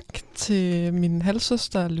sige tak til min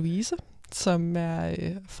halvsøster Louise, som er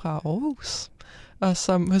fra Aarhus, og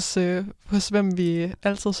som hos hvem vi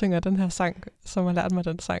altid synger den her sang, som har lært mig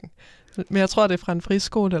den sang. Men jeg tror, det er fra en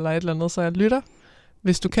friskole eller et eller andet, så jeg lytter.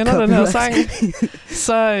 Hvis du kender den her sang,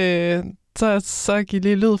 så giv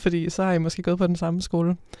lige lyd, fordi så har I måske gået på den samme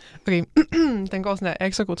skole. Okay, den går sådan her. Jeg er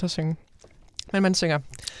ikke så god til at synge. Men man synger.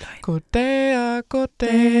 Goddag og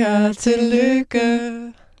goddag og tillykke.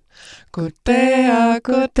 Goddag og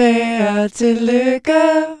goddag og tillykke.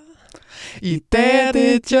 I dag er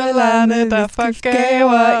det Joalane, der får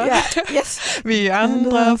gaver. Ja, yes. Vi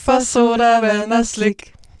andre får soda, vand og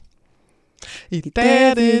slik. I dag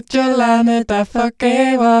er det Joalane, der får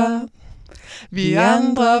gaver. Vi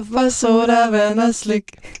andre får soda, vand og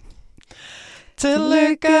slik.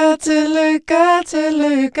 Tillykke, tillykke,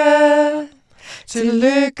 tillykke.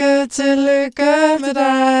 Tillykke, tillykke med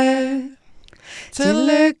dig.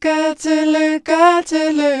 Tillykke, tillykke,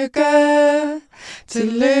 tillykke.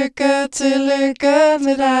 Tillykke, tillykke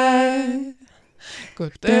med dig.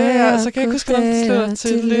 Goddag, og så kan jeg ikke huske, hvordan det slutter.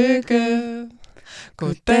 Tillykke.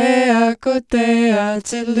 Goddag og goddag og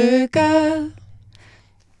tillykke.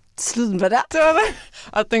 Sluten var der. Det var det.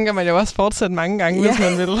 Og den kan man jo også fortsætte mange gange, hvis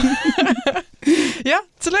man vil. Ja,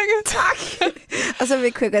 tillykke. Tak. Og så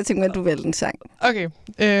kunne jeg godt tænke mig, at du valgte en sang. Okay.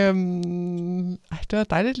 Det var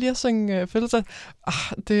dejligt lige at synge fødselsdag.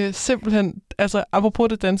 Det er simpelthen, altså apropos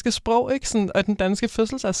det danske sprog, ikke? Sådan, og den danske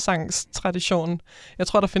fødselsdagssangstradition. Jeg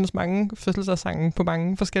tror, der findes mange fødselsdagssange på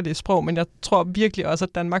mange forskellige sprog, men jeg tror virkelig også,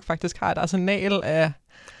 at Danmark faktisk har et arsenal af...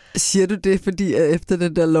 Siger du det, fordi efter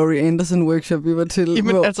den der Laurie Anderson-workshop, vi var til?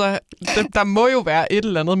 Jamen, altså, der må jo være et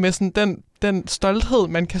eller andet med sådan den stolthed,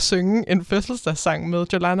 man kan synge en fødselsdagssang med.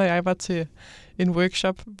 Joalane og jeg var til en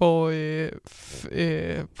workshop, hvor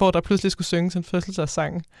der pludselig skulle synges en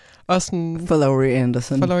fødselsdagssang. Og sådan, for Laurie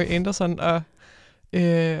Anderson. Og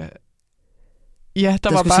ja,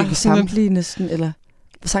 der var bare... samtlige næsten, eller...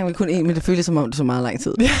 Sang vel kun en, men det føles som om det så meget lang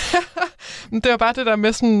tid. Det var bare det der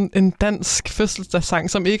med sådan en dansk fødselsdagssang,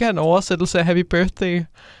 som ikke er en oversættelse af Happy Birthday.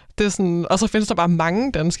 Det er sådan, og så findes der bare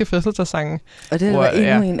mange danske fødselsdagssange. Og det var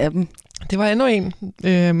endnu en af dem. Det var endnu en.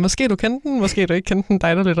 Måske du kendte den, måske du ikke kendte den,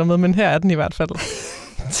 dig der lytter med, men her er den i hvert fald.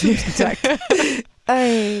 Tak.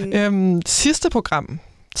 Sidste program,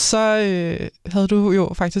 så havde du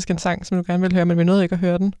jo faktisk en sang, som du gerne ville høre, men vi nåede ikke at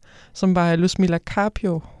høre den, som var Luzmila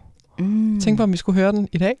Carpio. Tænk på, om vi skulle høre den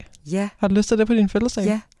i dag. Ja. Har du lyst til det på din fødselsdag?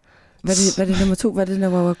 Ja. Var det nummer 2? Var det der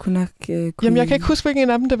Wawakunaq Kusiynin? Jamen, jeg kan ikke huske, hvilken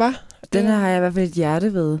af dem det var. Den her har jeg i hvert fald et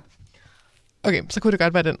hjerte ved. Okay, så kunne det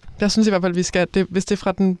godt være den. Jeg synes i hvert fald, vi skal... hvis det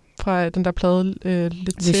er fra den der plade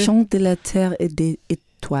lidt til... Vision de la terre et des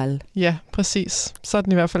étoiles. Ja, præcis. Så er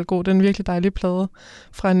den i hvert fald god. Det er en virkelig dejlig plade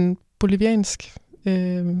fra en boliviansk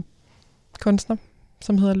kunstner,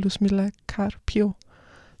 som hedder Luzmila Carpio,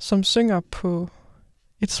 som synger på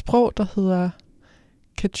et sprog, der hedder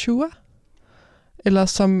Quechua, eller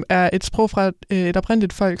som er et sprog fra et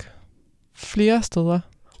oprindeligt folk flere steder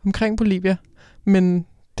omkring Bolivia, men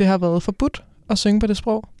det har været forbudt at synge på det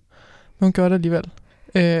sprog, men hun gjorde det alligevel.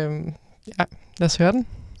 Ja, lad os høre den.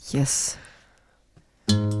 Yes.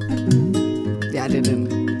 Ja, det er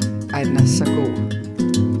den. Ej, den er så god.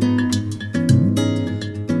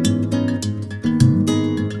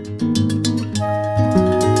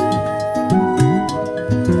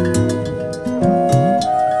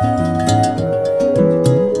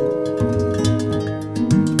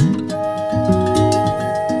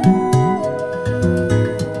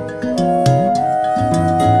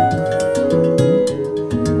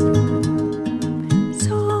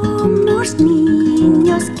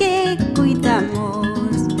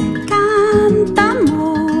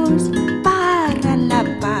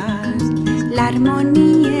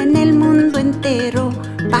 Armonía en el mundo entero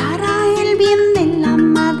para el bien de la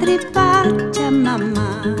madre Pachamama.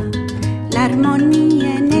 La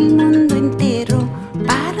armonía en el mundo entero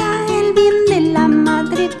para el bien de la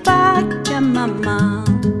madre Pachamama.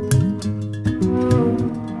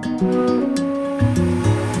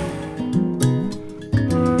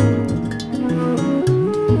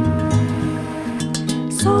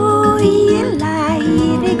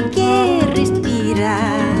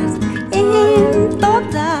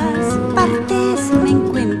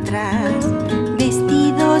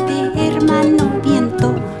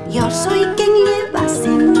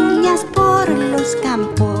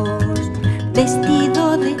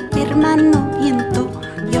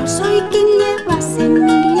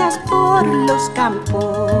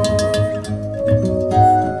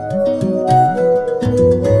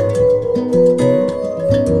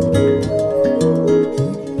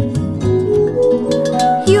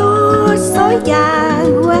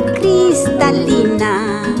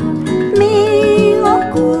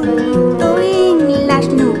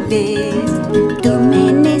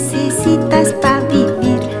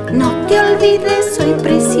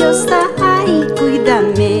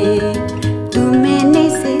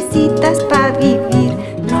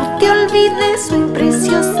 olvides, soy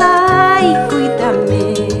preciosa y cuídame.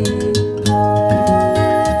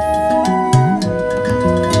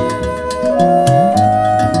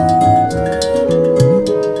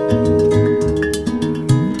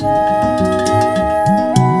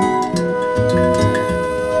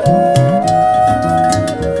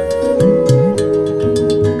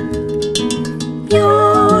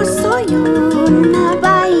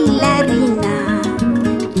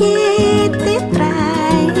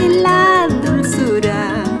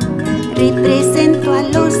 Represento a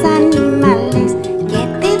los animales que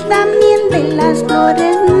te dan miel de las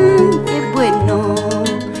flores, qué bueno.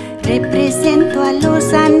 Represento a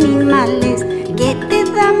los animales que te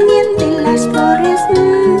dan miel de las flores,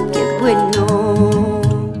 qué bueno.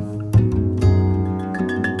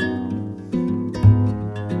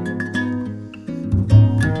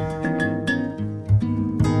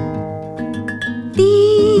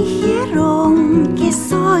 Dijeron que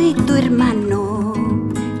soy tu hermano,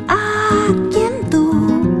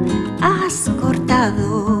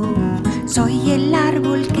 soy el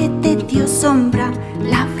árbol que te dio sombra,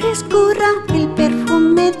 la frescura, el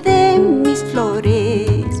perfume de mis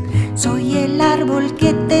flores. Soy el árbol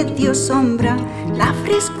que te dio sombra, la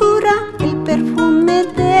frescura, el perfume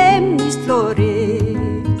de mis flores.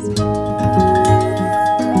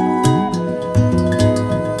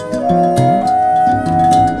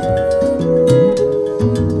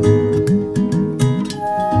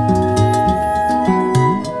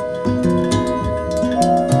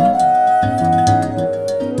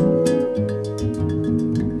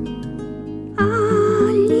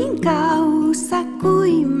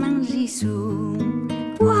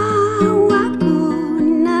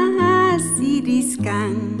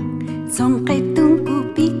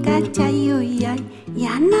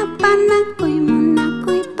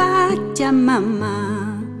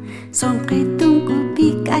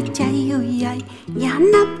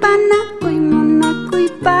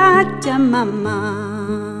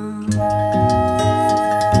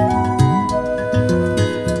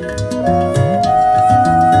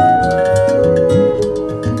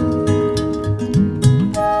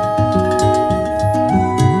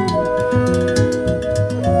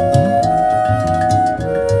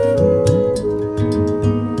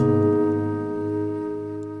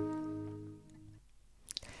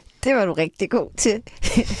 Det var du rigtig god til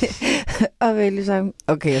at vælge sang.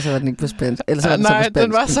 Okay, så var den ikke på spansk. Eller så var den nej, så på spansk.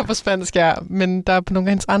 Den var så på spansk, ja. Men der er på nogle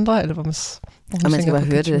af hendes andre albums. Og man skal bare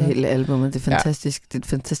høre det hele albumet. Det er fantastisk. Ja. Det er et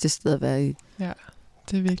fantastisk sted at være i. Ja,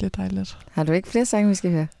 det er virkelig dejligt. Har du ikke flere sange, vi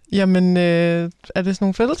skal høre? Jamen, er det sådan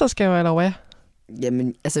nogle fødselsdagsgaver, eller hvad?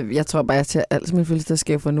 Jamen, altså, jeg tror bare, jeg tager alt som en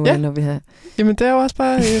fødselsdagsgave for nu, når vi har... Jamen, det er jo også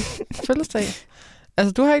bare fødselsdag.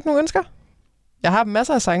 Altså, du har ikke nogen ønsker? Jeg har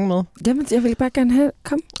masser af sange med. Jamen, jeg vil bare gerne have...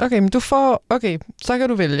 Kom. Okay, men du får... Okay, så kan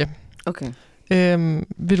du vælge. Okay.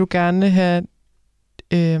 Vil du gerne have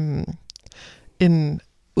en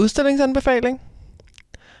udstillingsanbefaling?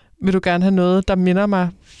 Vil du gerne have noget, der minder mig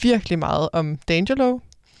virkelig meget om D'Angelo?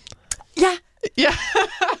 Ja! Ja!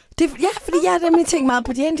 Fordi jeg har nemlig tænkt meget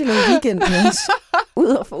på D'Angelo i weekenden.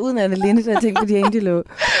 Uden Anne Linnet, der har tænkt på D'Angelo.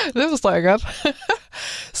 Det forstår jeg godt.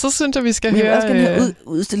 Så synes jeg, vi skal høre... Men jeg vil også gerne have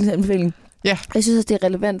udstillingsanbefaling. Ja. Jeg synes også, det er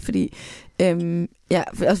relevant, fordi jeg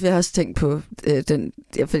har også tænkt på den...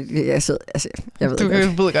 Jeg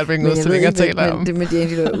ved godt, hvilken udstilling jeg taler om. Det med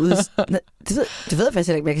D'Angelo det ved jeg faktisk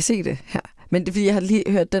ikke, men jeg kan se det her. Men det er, fordi jeg har lige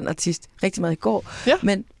hørt den artist rigtig meget i går. Ja.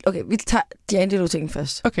 Men okay, vi tager D'Angelo-tingen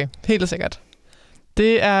først. Okay, helt sikkert.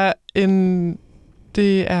 Det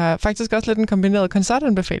er faktisk også lidt en kombineret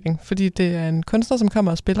koncertanbefaling, fordi det er en kunstner, som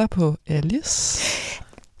kommer og spiller på Alice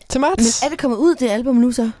til marts. Men er det kommet ud, det album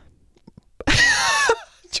nu så?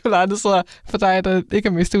 Joalane sidder for dig, der ikke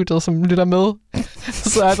er med i studiet, som lytter med.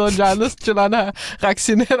 Så er der Joalane har rakt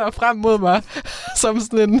sine hænder frem mod mig, som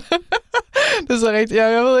sådan en... Det er så rigtigt. Ja,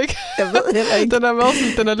 jeg ved ikke. Jeg ved heller ikke. Den er med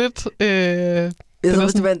sådan, den er lidt... jeg tror,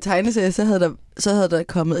 hvis det var en tegneserie, så havde der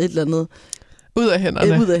kommet et eller andet... Ud af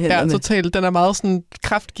hænderne. Ud af hænderne. Ja, totalt. Den er meget sådan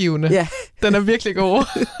kraftgivende. Ja. Den er virkelig god.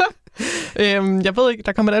 Jeg ved ikke,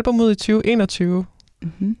 der kommer et album ud i 2021.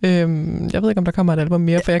 Mm-hmm. Jeg ved ikke, om der kommer et album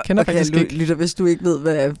mere, for jeg kender faktisk ikke. Lytter, hvis du ikke ved,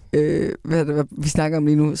 hvad vi snakker om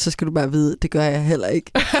lige nu, så skal du bare vide, det gør jeg heller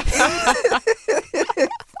ikke.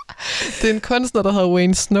 Det er en kunstner, der hedder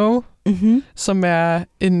Wayne Snow, som er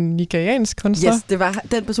en nigeriansk kunstner. Yes, det var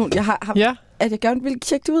den person, jeg har at jeg gerne ville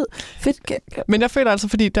tjekke det ud. Fedt. Men jeg føler altså,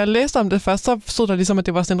 fordi da jeg læste om det først, så stod der ligesom, at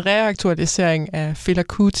det var sådan en reaktualisering af Fela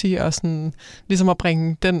Kuti, og sådan ligesom at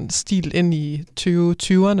bringe den stil ind i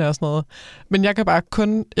 2020'erne og sådan noget. Men jeg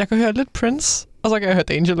kan høre lidt Prince, og så kan jeg høre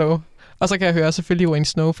D'Angelo, og så kan jeg høre selvfølgelig Wayne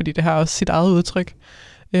Snow, fordi det har også sit eget udtryk.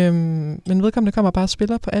 Men vedkommende kommer bare og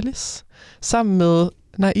spiller på Alice, sammen med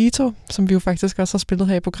Naito, som vi jo faktisk også har spillet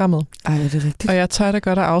her i programmet. Ej, er det rigtigt? Og jeg tør da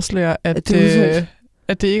godt at afsløre, at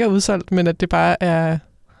det ikke er udsolgt, men at det bare er...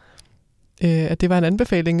 at det var en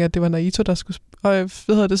anbefaling, at det var Naito, der skulle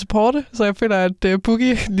supporte. Så jeg føler, at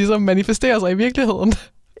bugi ligesom manifesterer sig i virkeligheden.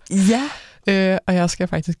 Ja. Og jeg skal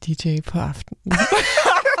faktisk DJ på aftenen.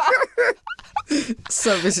 Så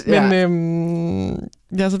hvis, Men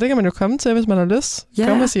så det kan man jo komme til, hvis man har lyst. Ja.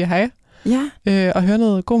 Kom og sige hej. Ja. Og høre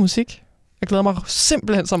noget god musik. Jeg glæder mig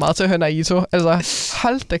simpelthen så meget til at høre Naito. Altså,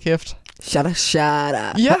 hold da kæft.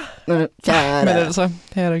 Shada. Ja. Men altså,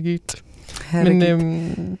 her er der givet.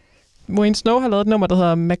 Men Wayne Snow har lavet et nummer, der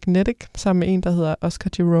hedder Magnetic, sammen med en, der hedder Oscar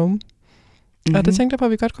Jerome. Mm-hmm. Og det tænkte jeg på,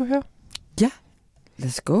 at vi godt kunne høre. Ja.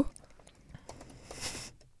 Let's go.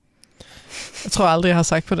 Jeg tror aldrig, jeg har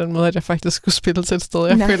sagt på den måde, at jeg faktisk skulle spille til et sted.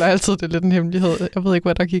 Jeg føler altid, det er lidt en hemmelighed. Jeg ved ikke,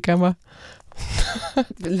 hvad der gik af mig.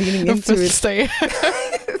 Leaning into it. Fødselsdag.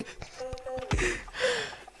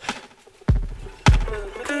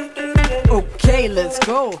 Okay, let's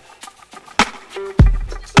go.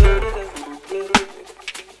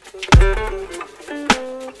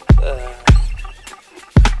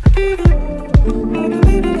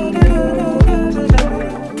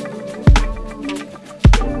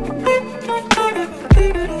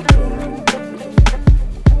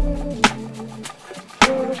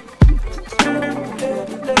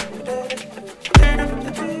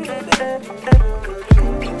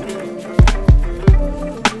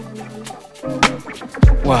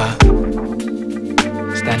 Why?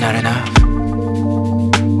 Is that not enough?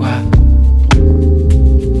 Why?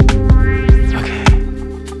 Okay.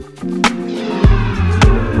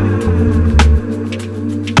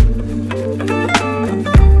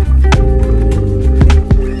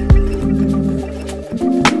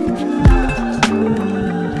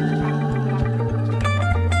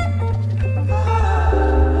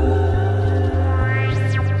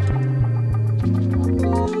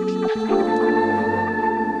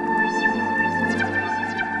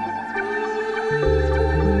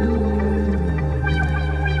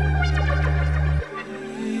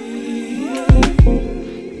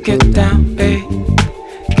 Get down, babe,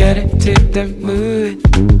 get into the mood.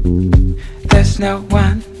 There's no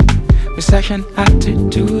one recession had to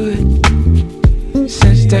do it.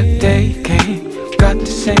 Since the day came, got the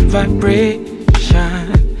same vibration.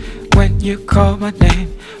 When you call my name,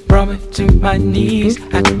 brought me to my knees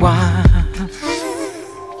at once.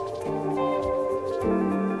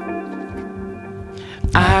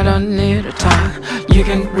 I don't need a talk, you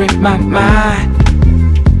can read my mind.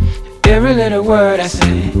 Every little word I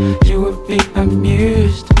say, you will be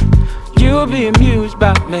amused. You will be amused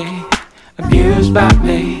by me, amused by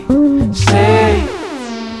me. Say.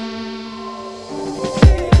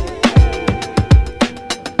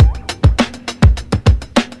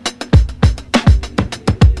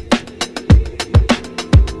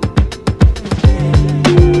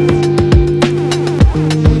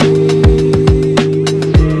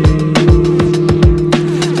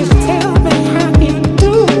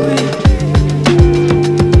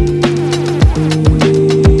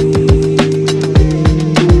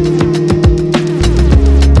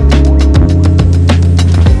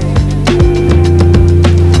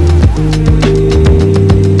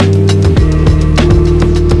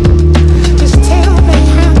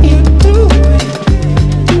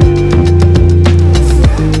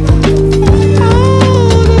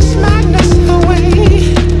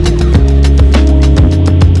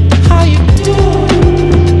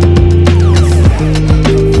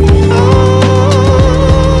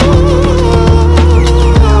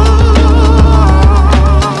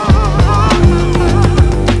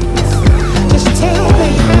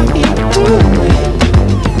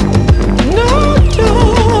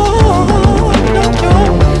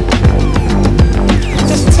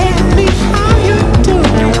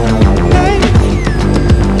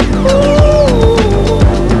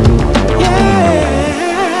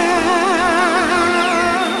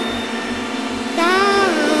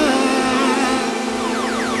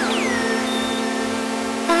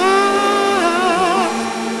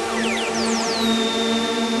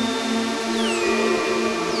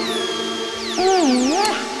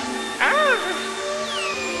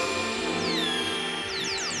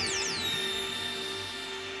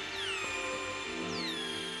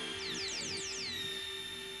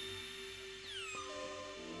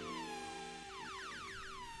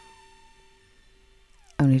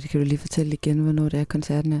 Agnete, kan du lige fortælle igen, hvornår det er,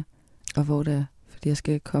 koncerten er, og hvor det er? Fordi jeg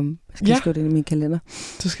skal komme. Jeg skal skrive det ind i min kalender.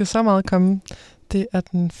 Du skal så meget komme. Det er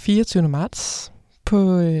den 24. marts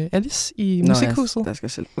på Alice i Musikhuset. Der skal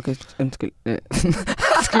selv... Okay, undskyld.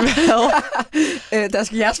 Skal vi have? Der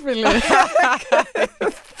skal jeg spille.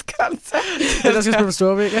 Der skal spille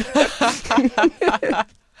Storvæk.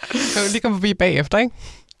 Kan vi lige komme forbi bagefter, ikke?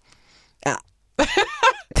 Ja.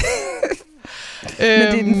 Men det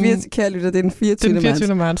er den 24. Kære lytter, det er den 24. Den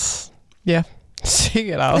 24. marts. Ja,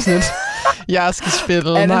 sikkert afsnit. Jeg skal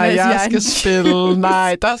spille. Nej, jeg skal spille.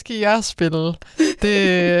 Nej, der skal jeg spille.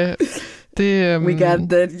 We got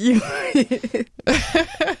that you.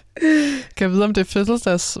 Kan jeg vide, om det er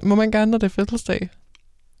fødselsdags? Må man gerne, når det er fødselsdag?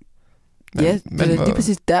 Ja, det er lige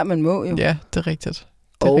præcis der, man må jo. Ja, det er rigtigt.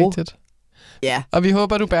 Det er rigtigt. Ja. Og vi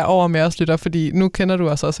håber, du bærer over med os, lytter, fordi nu kender du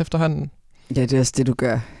os også efterhånden. Ja, det er også det, du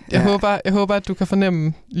gør. Jeg håber, at du kan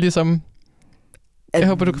fornemme, ligesom...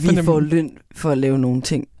 At vi får løn for at lave nogle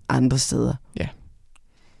ting andre steder. Ja.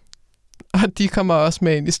 Og de kommer også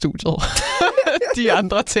med ind i studiet. De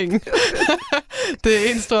andre ting. Det er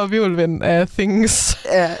en stor virvelvind af things.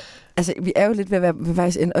 Ja, altså vi er jo lidt ved at være ved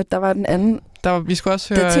vejs ind, og der var den anden... Vi skulle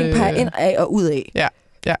også høre... Der ting peger ind af og ud af. Ja.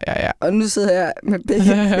 Og nu sidder jeg med begge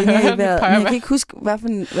fingre i vejret. Men jeg kan ikke huske,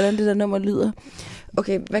 hvordan det der nummer lyder.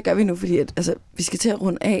 Okay, hvad gør vi nu? Fordi vi skal til at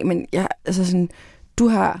runde af, men du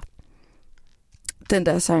har den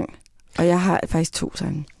der sang, og jeg har faktisk 2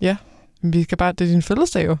 sange. Ja, men vi skal bare... Det er din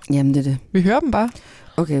fødselsdag jo. Jamen, det er det. Vi hører dem bare.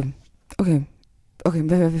 Okay,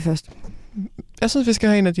 hvad hører vi først? Jeg synes, vi skal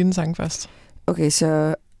høre en af dine sange først. Okay,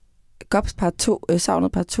 så Gobs part 2,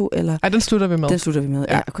 savnet part 2, eller... Ej, den slutter vi med. Den slutter vi med,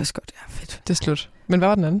 ja. Okay, godt, ja, fedt. Det er slut. Men hvad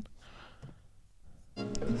var den anden?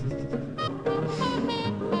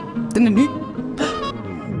 Den er ny.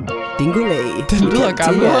 Dingolag. Den lyder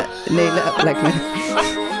gammel. Nailah Blackman.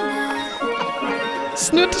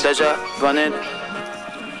 Snydt. Teja, run it.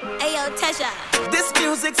 Ayo, Teja. This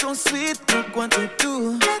music so sweet, look what you do.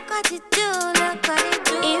 Look what you do, look what you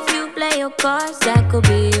do. If you play your cards, that could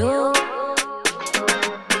be you.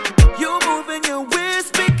 You're moving your ways,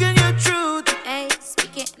 speaking your truth. Hey,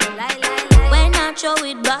 speaking lie. When I throw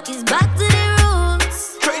it back, it's back to the roots.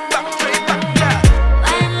 Straight back, yeah.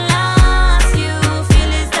 When last you feel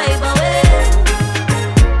this type of way.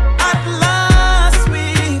 At last we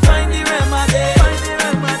find the remedy.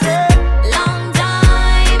 Long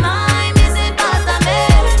time I miss it past the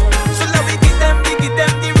bed. So now we give them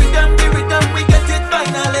the rhythm, we get it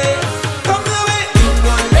finally. Come the way.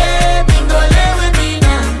 Dingole with me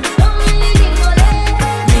now.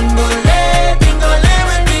 Dingole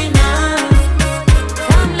with me now.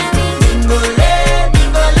 Come let me Dingole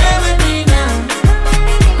with me now.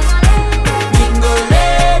 Dingole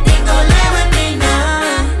with me now.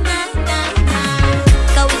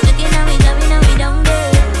 Go we chicken and we jumping and we down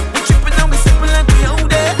there. We tripping and we sipping like we own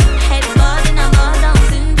it. Headboard in a bar down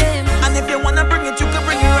syndrome. And if you wanna bring it, you can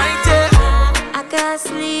bring it right here. I can't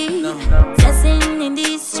sleep, dancing in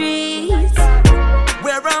these streets.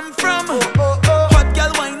 Where I'm from, hot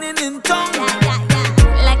girl whining in town.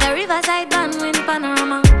 Like a riverside band with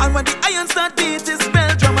panorama. And when the iron start beat, it's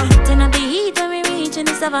spell drama. Turn up the heat when we reach in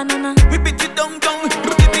the savannah. We beat it down, we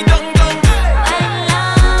beat it down. When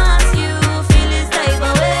last you feel this type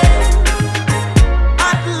of way.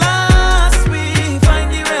 At last we find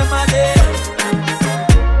the remedy.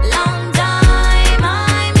 Long time I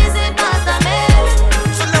miss it past the bed.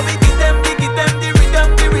 So now we give them the rhythm,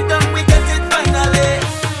 we get it finally.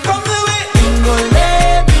 Come the way. Dingole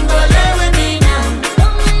with me now.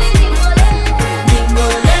 Dingole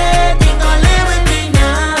with me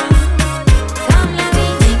now. Come let me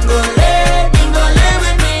Dingole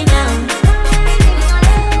with me now.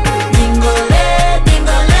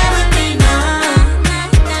 Dingole with me now.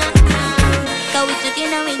 Go we chicken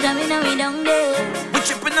and we jumping and we down there. We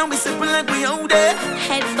tripping and we sipping like we own it.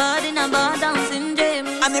 Headboard in a bar down syndrome.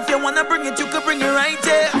 And if you wanna bring it, you can bring it right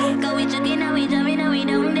here. Go we chicken and we jumping and we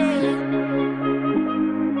down there.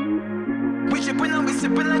 We tripping and we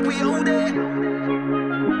sipping like we own it.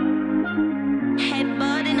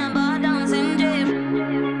 Headboard in a bar down syndrome.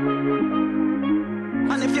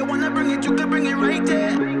 And if you wanna bring it, you can bring it right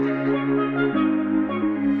here.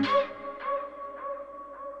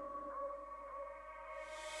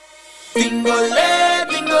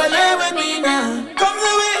 Dingole with me now. Come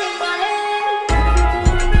the way.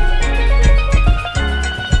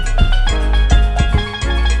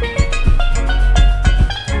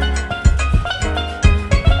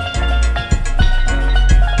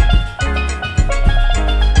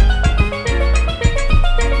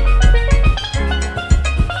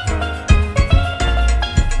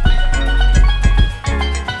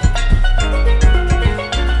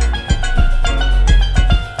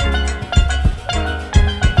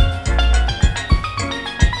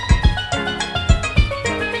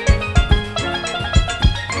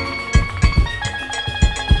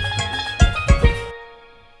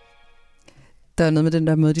 der er noget med den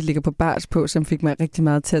der måde, de ligger på bars på, som fik mig rigtig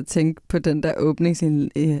meget til at tænke på den der åbning.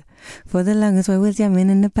 For the longest way with your men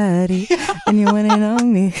in the party, and you went in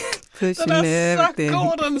on me. Den er så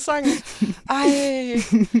god, den sang. Ej,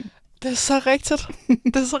 det er så rigtigt.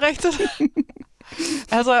 Det er så rigtigt.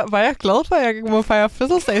 Altså, var jeg glad for, at jeg må fejre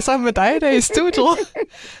fødselsdag sammen med dig i dag i studiet.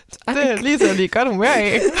 Det er lige til at lige godt humør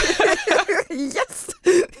af. Yes!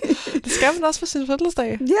 Det skal man også for sin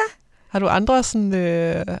fødselsdag. Ja. Har du andre sådan...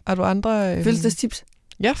 Fødselsdagstips?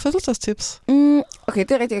 Ja, fødselsdagstips. Okay,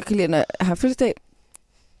 det er rigtig, jeg kan lide, når jeg har fødselsdag.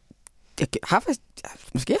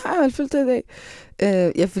 Måske har jeg en fødselsdag i dag.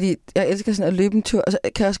 Ja, fordi jeg elsker sådan at løbe en tur, og så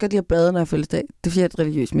kan jeg også godt lide at bade, når jeg har fødselsdag. Det er fordi, jeg er et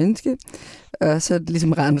religiøst menneske. Og så er det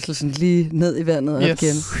ligesom rensel sådan lige ned i vandet og op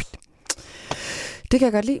igen. Det kan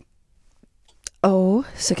jeg godt lide. Og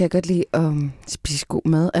så kan jeg godt lide at spise god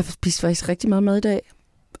mad. Jeg har spist faktisk rigtig meget mad i dag.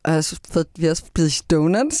 Og vi har også spist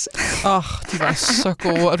donuts. De var så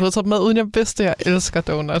gode. Og du har taget med uden jeg vidste, jeg elsker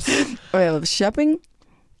donuts. Og jeg har været på shopping.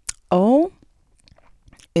 Og...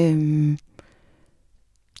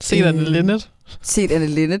 Set Anne Linnet. Set Anne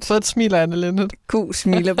Linnet. Fået et smil af Anne Linnet. God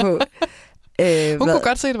smiler på. Hun kunne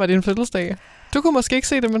godt se, at det var din fødselsdag. Du kunne måske ikke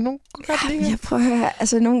se det, men hun kunne godt lide det. Jeg prøver at høre.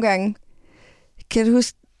 Altså nogle gange... Kan du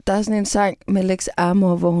huske, der er sådan en sang med Lex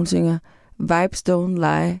Armour, hvor hun synger Vibes don't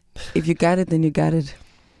lie. If you got it, then you got it.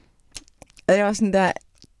 Og jeg var sådan der...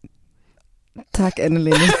 Tak, Anne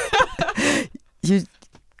Linnet.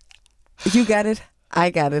 You got it.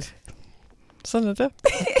 I got it. Sådan er det.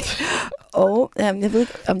 Og jeg ved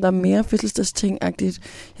ikke, om der er mere fødselsdagsting-agtigt.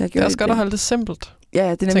 Det er også godt at holde det simpelt.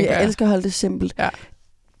 Ja, det er nemlig, jeg elsker at holde det simpelt. Ja.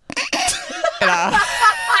 Eller...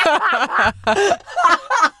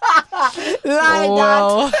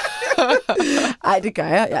 Ej, det gør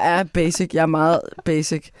jeg. Jeg er basic. Jeg er meget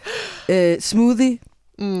basic. Smoothie.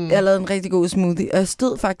 Jeg lavede en rigtig god smoothie. Og jeg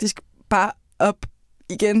stod faktisk bare op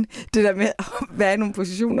igen. Det der med at være i nogle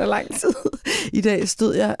positioner lang tid. I dag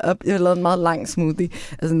stod jeg op. Jeg lavede en meget lang smoothie.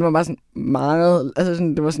 Altså, det var bare sådan meget... Altså,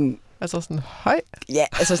 sådan, det var sådan... Altså sådan høj? Ja,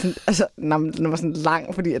 den var sådan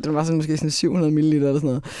lang, fordi den var sådan måske sådan 700 ml eller sådan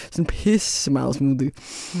noget. Sådan pisse meget smoothie.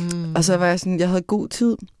 Og så var jeg sådan, jeg havde god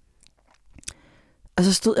tid. Og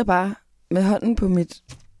så stod jeg bare med hånden på mit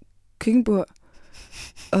køkkenbord,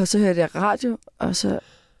 og så hørte jeg radio, og så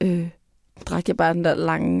drak jeg bare den der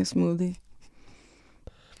lange smoothie.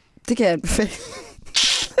 Det kan jeg anbefale.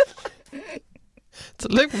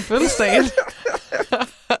 Tillykke på fødselsdagen.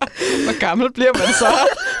 Hvor gammel bliver man så?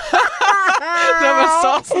 Når man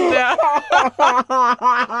står sådan der.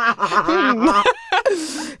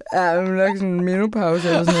 Ja, men nok sådan en menopause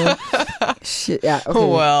eller sådan noget. Shit, ja, okay.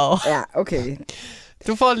 Well. Ja, okay.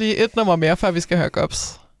 Du får lige et nummer mere, før vi skal høre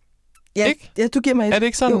Gobs. Ja, ikke? Ja, du giver mig et. Er det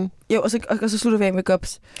ikke sådan? Jo, og så slutter vi af med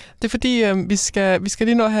Gobs. Det er fordi, vi skal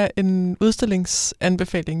lige nå have en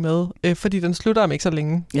udstillingsanbefaling med, fordi den slutter om ikke så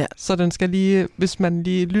længe. Ja. Så den skal lige, hvis man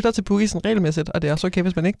lige lytter til Bugi sådan regelmæssigt, og det er også okay,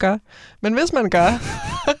 hvis man ikke gør. Men hvis man gør,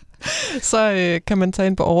 så kan man tage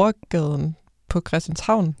ind på Overgaden på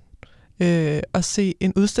Christianshavn og se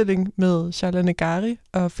en udstilling med Joalane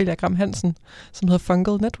og Filia Gram Hansen, som hedder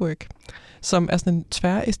Fungal Network, som er sådan en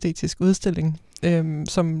tværæstetisk udstilling,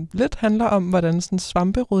 som lidt handler om, hvordan sådan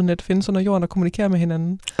svamperodnet findes under jorden og kommunikerer med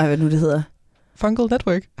hinanden. Og hvad nu det hedder? Fungal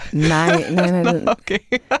Network? Nej. Nå, okay.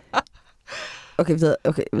 Okay,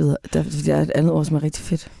 videre. Der er et andet ord, som er rigtig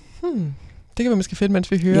fedt. Det kan være måske fedt,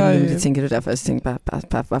 mens vi hører... Jamen, det tænker du derfor, jeg tænker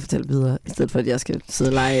bare fortæl videre, i stedet for, at jeg skal sidde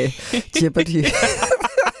og lege Jeopardy.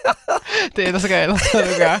 Det er så gør jeg ellers, hvad du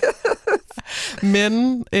gør.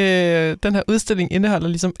 Men den her udstilling indeholder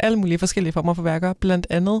ligesom alle mulige forskellige former for værker, blandt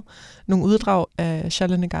andet nogle uddrag af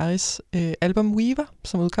Joalane album Weaver,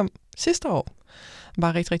 som udkom sidste år. Den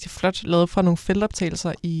var rigtig, rigtig flot, lavet fra nogle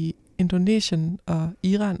feltoptagelser i Indonesien og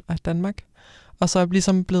Iran og Danmark. Og så er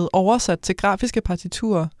ligesom blevet oversat til grafiske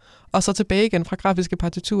partiturer, og så tilbage igen fra grafiske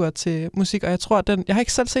partiturer til musik. Og jeg tror, jeg har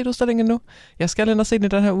ikke selv set udstillingen endnu. Jeg skal ind og se den i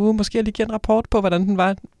den her uge. Måske lige give en rapport på, hvordan den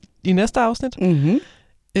var i næste afsnit.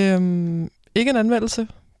 Ikke en anmeldelse,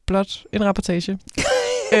 blot en rapportage.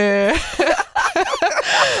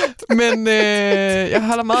 Men jeg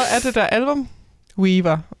holder meget af det der album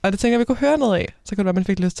Weaver, og det tænker jeg, vi kunne høre noget af. Så kan det være, man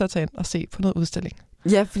fik lyst til at tage ind og se på noget udstilling.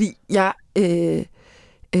 Ja, fordi jeg...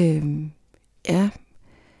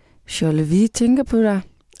 Jolle, vi tænker på dig.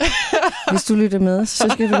 Hvis du lytter med, så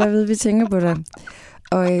skal du bare vide, at vi tænker på dig.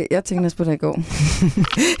 Og jeg tænkte også på dig i går.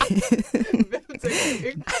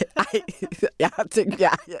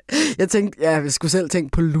 Jeg tænkte, jeg skulle selv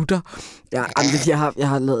tænke på Luther. Jeg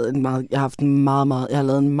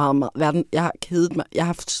har kedet mig. Jeg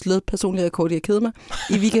har slået personlig rekord i at kede mig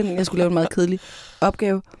i weekenden. Jeg skulle lave en meget kedelig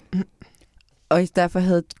opgave. Og derfor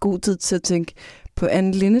havde jeg god tid til at tænke på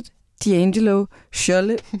Anne Linnet D'Angelo,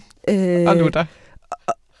 Scholle. Og Luther.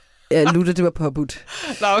 Ja, Luther, det var påbudt.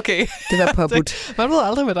 Nå, okay. Det var påbudt. Man ved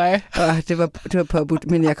aldrig med dig. Det var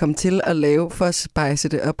påbudt, men jeg kom til at lave, for at spice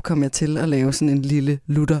det op, kom jeg til at lave sådan en lille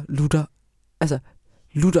Luther, altså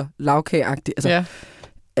Luther lavkageagtig. Altså, Ja.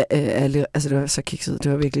 Altså, det var så kikset.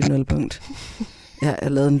 Det var virkelig et nulpunkt. Jeg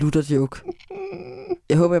lavede en Luther-joke.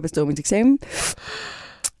 Jeg håber, jeg består min eksamen.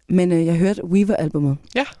 Men jeg hørte Weaver-albummet.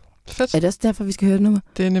 Ja, fedt. Er det også derfor, vi skal høre et nummer?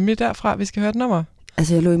 Det er nemlig derfra, vi skal høre et nummer.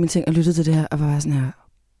 Altså, jeg lå i min ting og lyttede til det her, og var sådan her,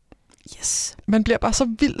 yes. Man bliver bare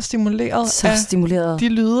så vildt stimuleret af stimuleret. de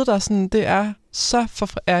lyde, der sådan, det er så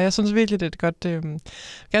jeg synes virkelig, det er et godt... Jeg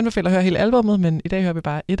anbefaler at høre hele albumet, men i dag hører vi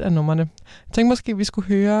bare et af numrene. Jeg tænkte måske, vi skulle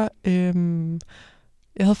høre...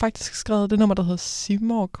 jeg havde faktisk skrevet det nummer, der hedder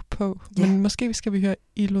Simorg på, men måske skal vi høre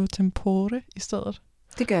Illo Tempore i stedet.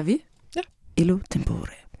 Det gør vi. Ja. Illo Tempore.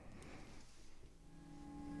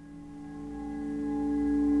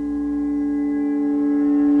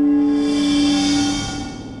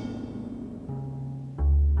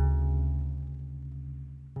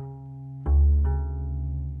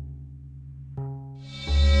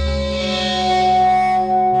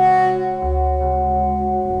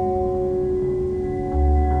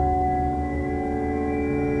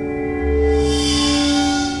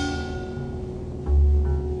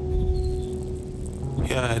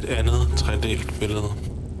 Her er et andet tredelt billede.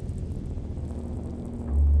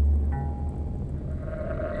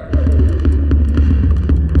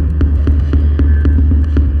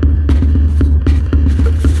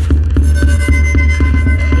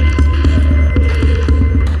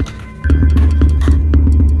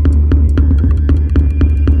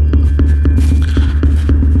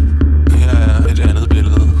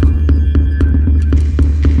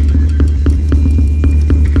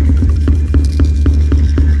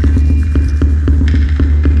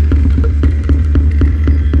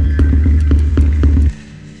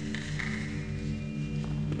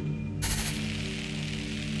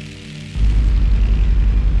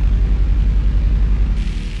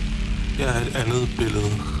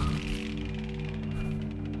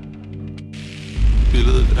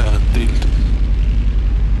 Billedet er delt.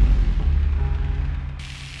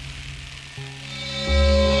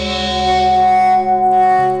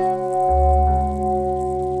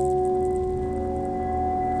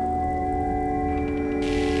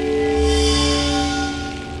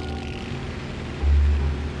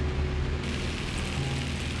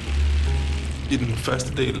 I den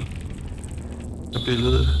første del af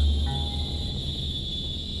billedet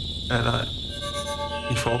er der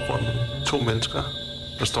i forgrunden 2 mennesker,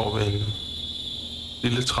 der står ved en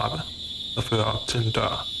lille trappe, der fører op til en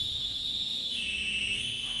dør.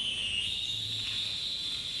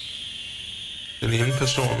 Den ene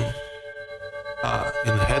person har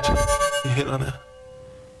en hat i hænderne.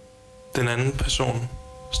 Den anden person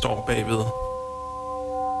står bagved.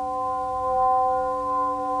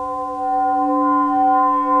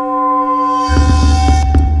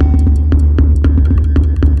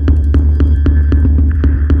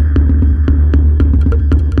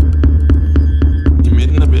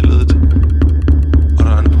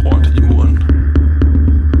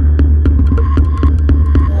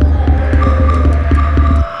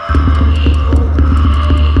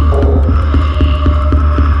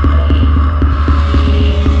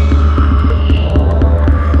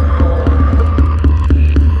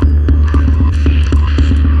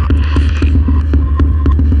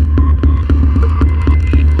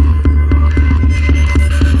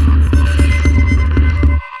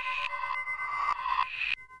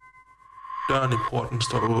 Døren i porten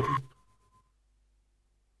står åben,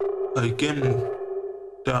 og igennem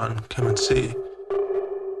døren kan man se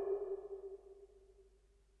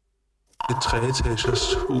et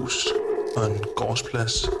 3-etagers hus og en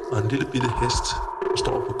gårdsplads og en lille bitte hest, der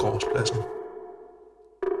står på gårdspladsen.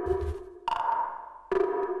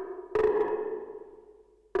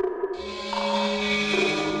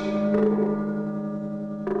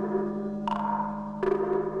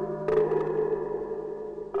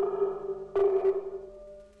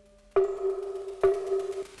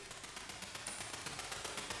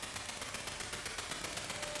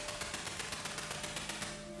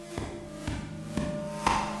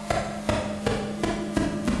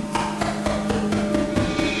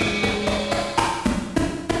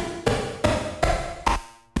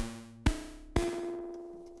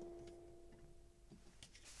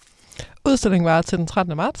 Udstillingen var til den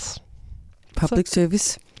 13. marts. Public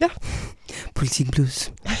service. Ja. Politikken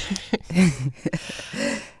plus.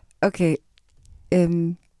 Okay.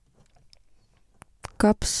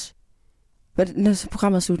 Gobs. Når så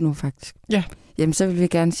programmet er slut nu, faktisk. Ja. Jamen, så vil vi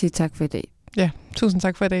gerne sige tak for i dag. Ja, tusind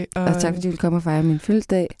tak for i dag. Og tak fordi du vil komme og fejre min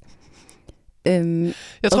fødselsdag.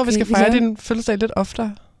 Jeg tror, vi skal fejre din fødselsdag lidt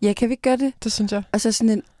oftere. Ja, kan vi gøre det? Det synes jeg. Og så sådan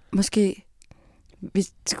en, måske, hvis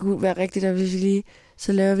det skulle være rigtigt, og hvis vi lige,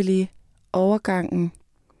 så laver vi lige overgangen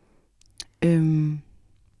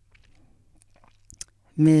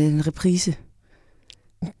med en reprise.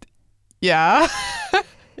 Ja,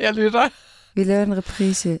 jeg lytter. Vi laver en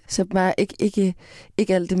reprise, så bare ikke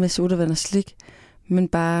alt det med sodavand og slik, men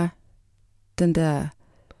bare den der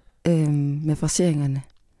med fraseringerne.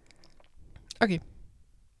 Okay.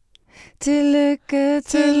 Tillykke,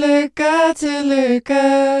 tillykke, tillykke.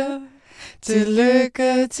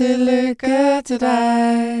 Tillykke, tillykke til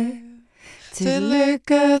dig.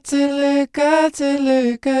 Tillykke, tillykke,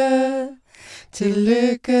 tillykke.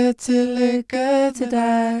 Tillykke, tillykke til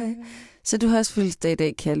dig. Så du har også fødselsdag i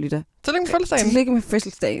dag, kære lytter. Tillykke med fødselsdagen. Tillykke med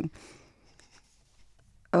fødselsdagen.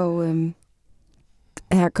 Og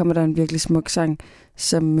her kommer der en virkelig smuk sang,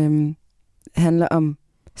 som handler om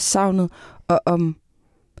savnet og om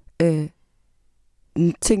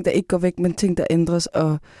ting, der ikke går væk, men ting, der ændres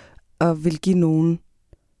og vil give nogen,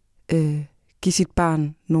 give sit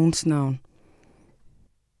barn nogens navn.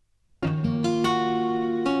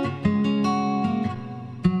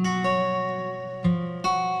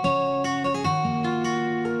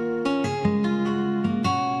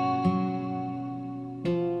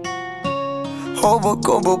 Håber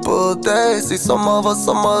gå på både dag. Se sommer var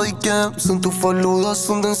så meget igennem, siden du forlod os,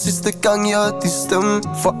 siden den sidste gang jeg hørte din stemme.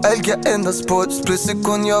 For alt kan ændres på et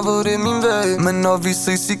splitsekund, jeg ved det er min vej. Men når vi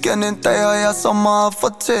ses igen en dag, har jeg så meget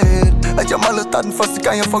fortalt, at jeg malede dig den første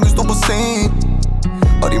gang jeg fucking stod på scenen.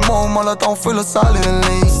 Og din mor måler, da hun føler sig lidt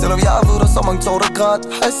alene. Selvom jeg ved der så mange tår der græd,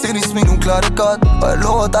 har jeg set din smil, hun klarer det godt. Og jeg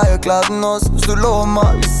lover dig, jeg klarer den også. Hvis du lover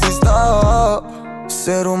mig, vi ses derop.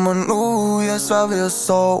 Ser du mig nu, jeg er svær ved at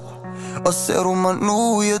sove. Og ser du mig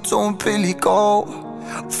nu, jeg tog en pille i går.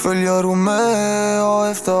 Følger du med år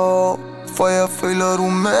efter år? For jeg føler du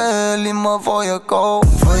med lige meget hvor jeg går.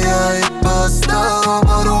 For jeg er et bedre sted,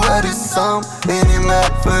 hvor du er det samme.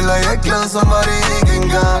 Indimellem føler jeg glad, som var det ikke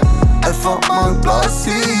engang. At for mange blot at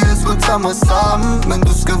sige, jeg skulle tage mig sammen. Men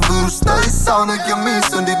du skal vide, du stadig savner, giv mig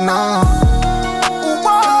sådan dit navn.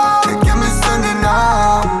 Jeg giver mig sådan dit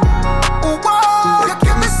navn. Jeg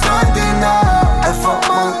giver mig sådan dit navn. At for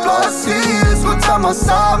mange blot at sige, jeg skulle tage mig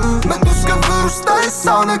sammen. Men du skal vide, du stadig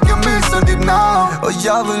savner, giv mig sådan dit navn. Og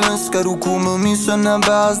jeg vil ønske, at du kunne med min søn at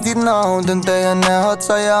være dit navn. Den dag jeg nær,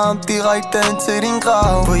 tager jeg ham direkte ind til din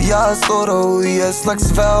grav. For jeg har stået derude i et slags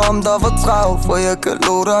vejr, om der var travlt. For jeg kan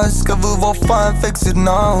love dig, jeg skal vide, hvorfor han fik sit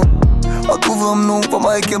navn. Og du ved om nogen, hvor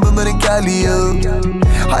mig jeg kæmper med den kærlighed.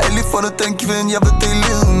 Har jeg lige fundet den kvinde, jeg vil dele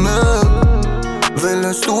livet med. Vel,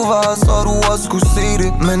 hvis du var, så du også kunne se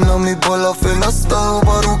det. Men om mit bryllup finder sted,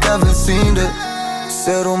 hvor du kan velsigne det.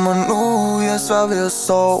 Ser du mig nu, jeg er svær ved at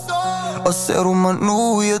sove. Og ser du mig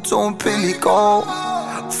nu, jeg tog en pille i går.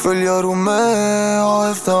 Følger du med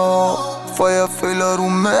år efter år? For jeg føler du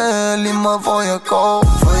med lige meget hvor jeg går.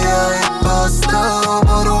 For jeg er et bedre sted,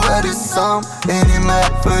 hvor du er det samme.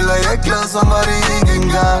 Indimellem føler jeg glad, som var det ikke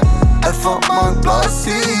engang. At for mange blot at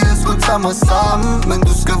sige, jeg skulle tage mig sammen. Men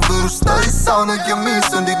du skal vide, du stadig savner, giv mig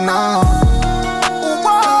sådan dit navn.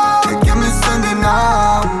 Jeg giver mig sådan dit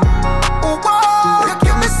navn. Jeg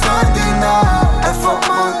giver mig sådan dit navn. At for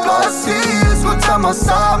mange blot at sige, jeg skulle tage mig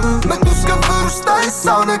sammen. Men du skal vide, du stadig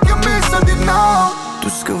savner, giv mig sådan dit navn. Du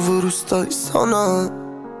skal vide, du stadig savner,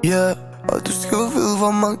 yeah. Og du skal vide,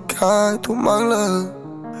 hvor mange gange du manglede.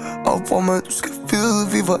 Og hvor man du skal vide,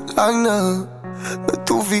 vi var langt nede. Men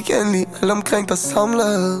du fik endelig alle omkring dig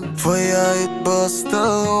samlet. For jeg er et bedre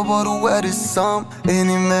sted, hvor du er det samme.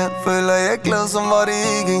 Indimellem føler jeg glad, som var det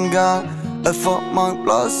ikke engang. At for mange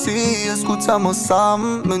blot at sige, jeg skulle tage mig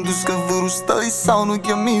sammen. Men du skal vide, du stadig savner,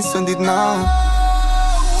 giv mig sådan dit navn.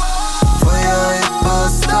 For jeg er et bedre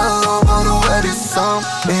sted, hvor du er det samme.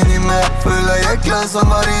 Indimellem føler jeg glad, som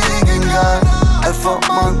var det ikke engang. At for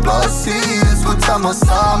mange blot at sige, jeg skulle tage mig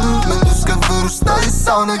sammen. Men du skal vide, du stadig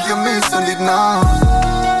savner, giv mig sådan dit navn.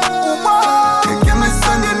 Jeg giver mig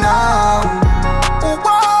sådan dit navn.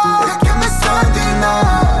 Jeg giver mig sådan dit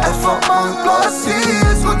navn. At for mange blot at sige,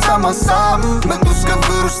 jeg skulle tage mig sammen. Men du skal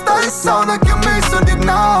vide, du stadig savner, giv mig sådan dit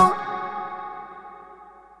navn.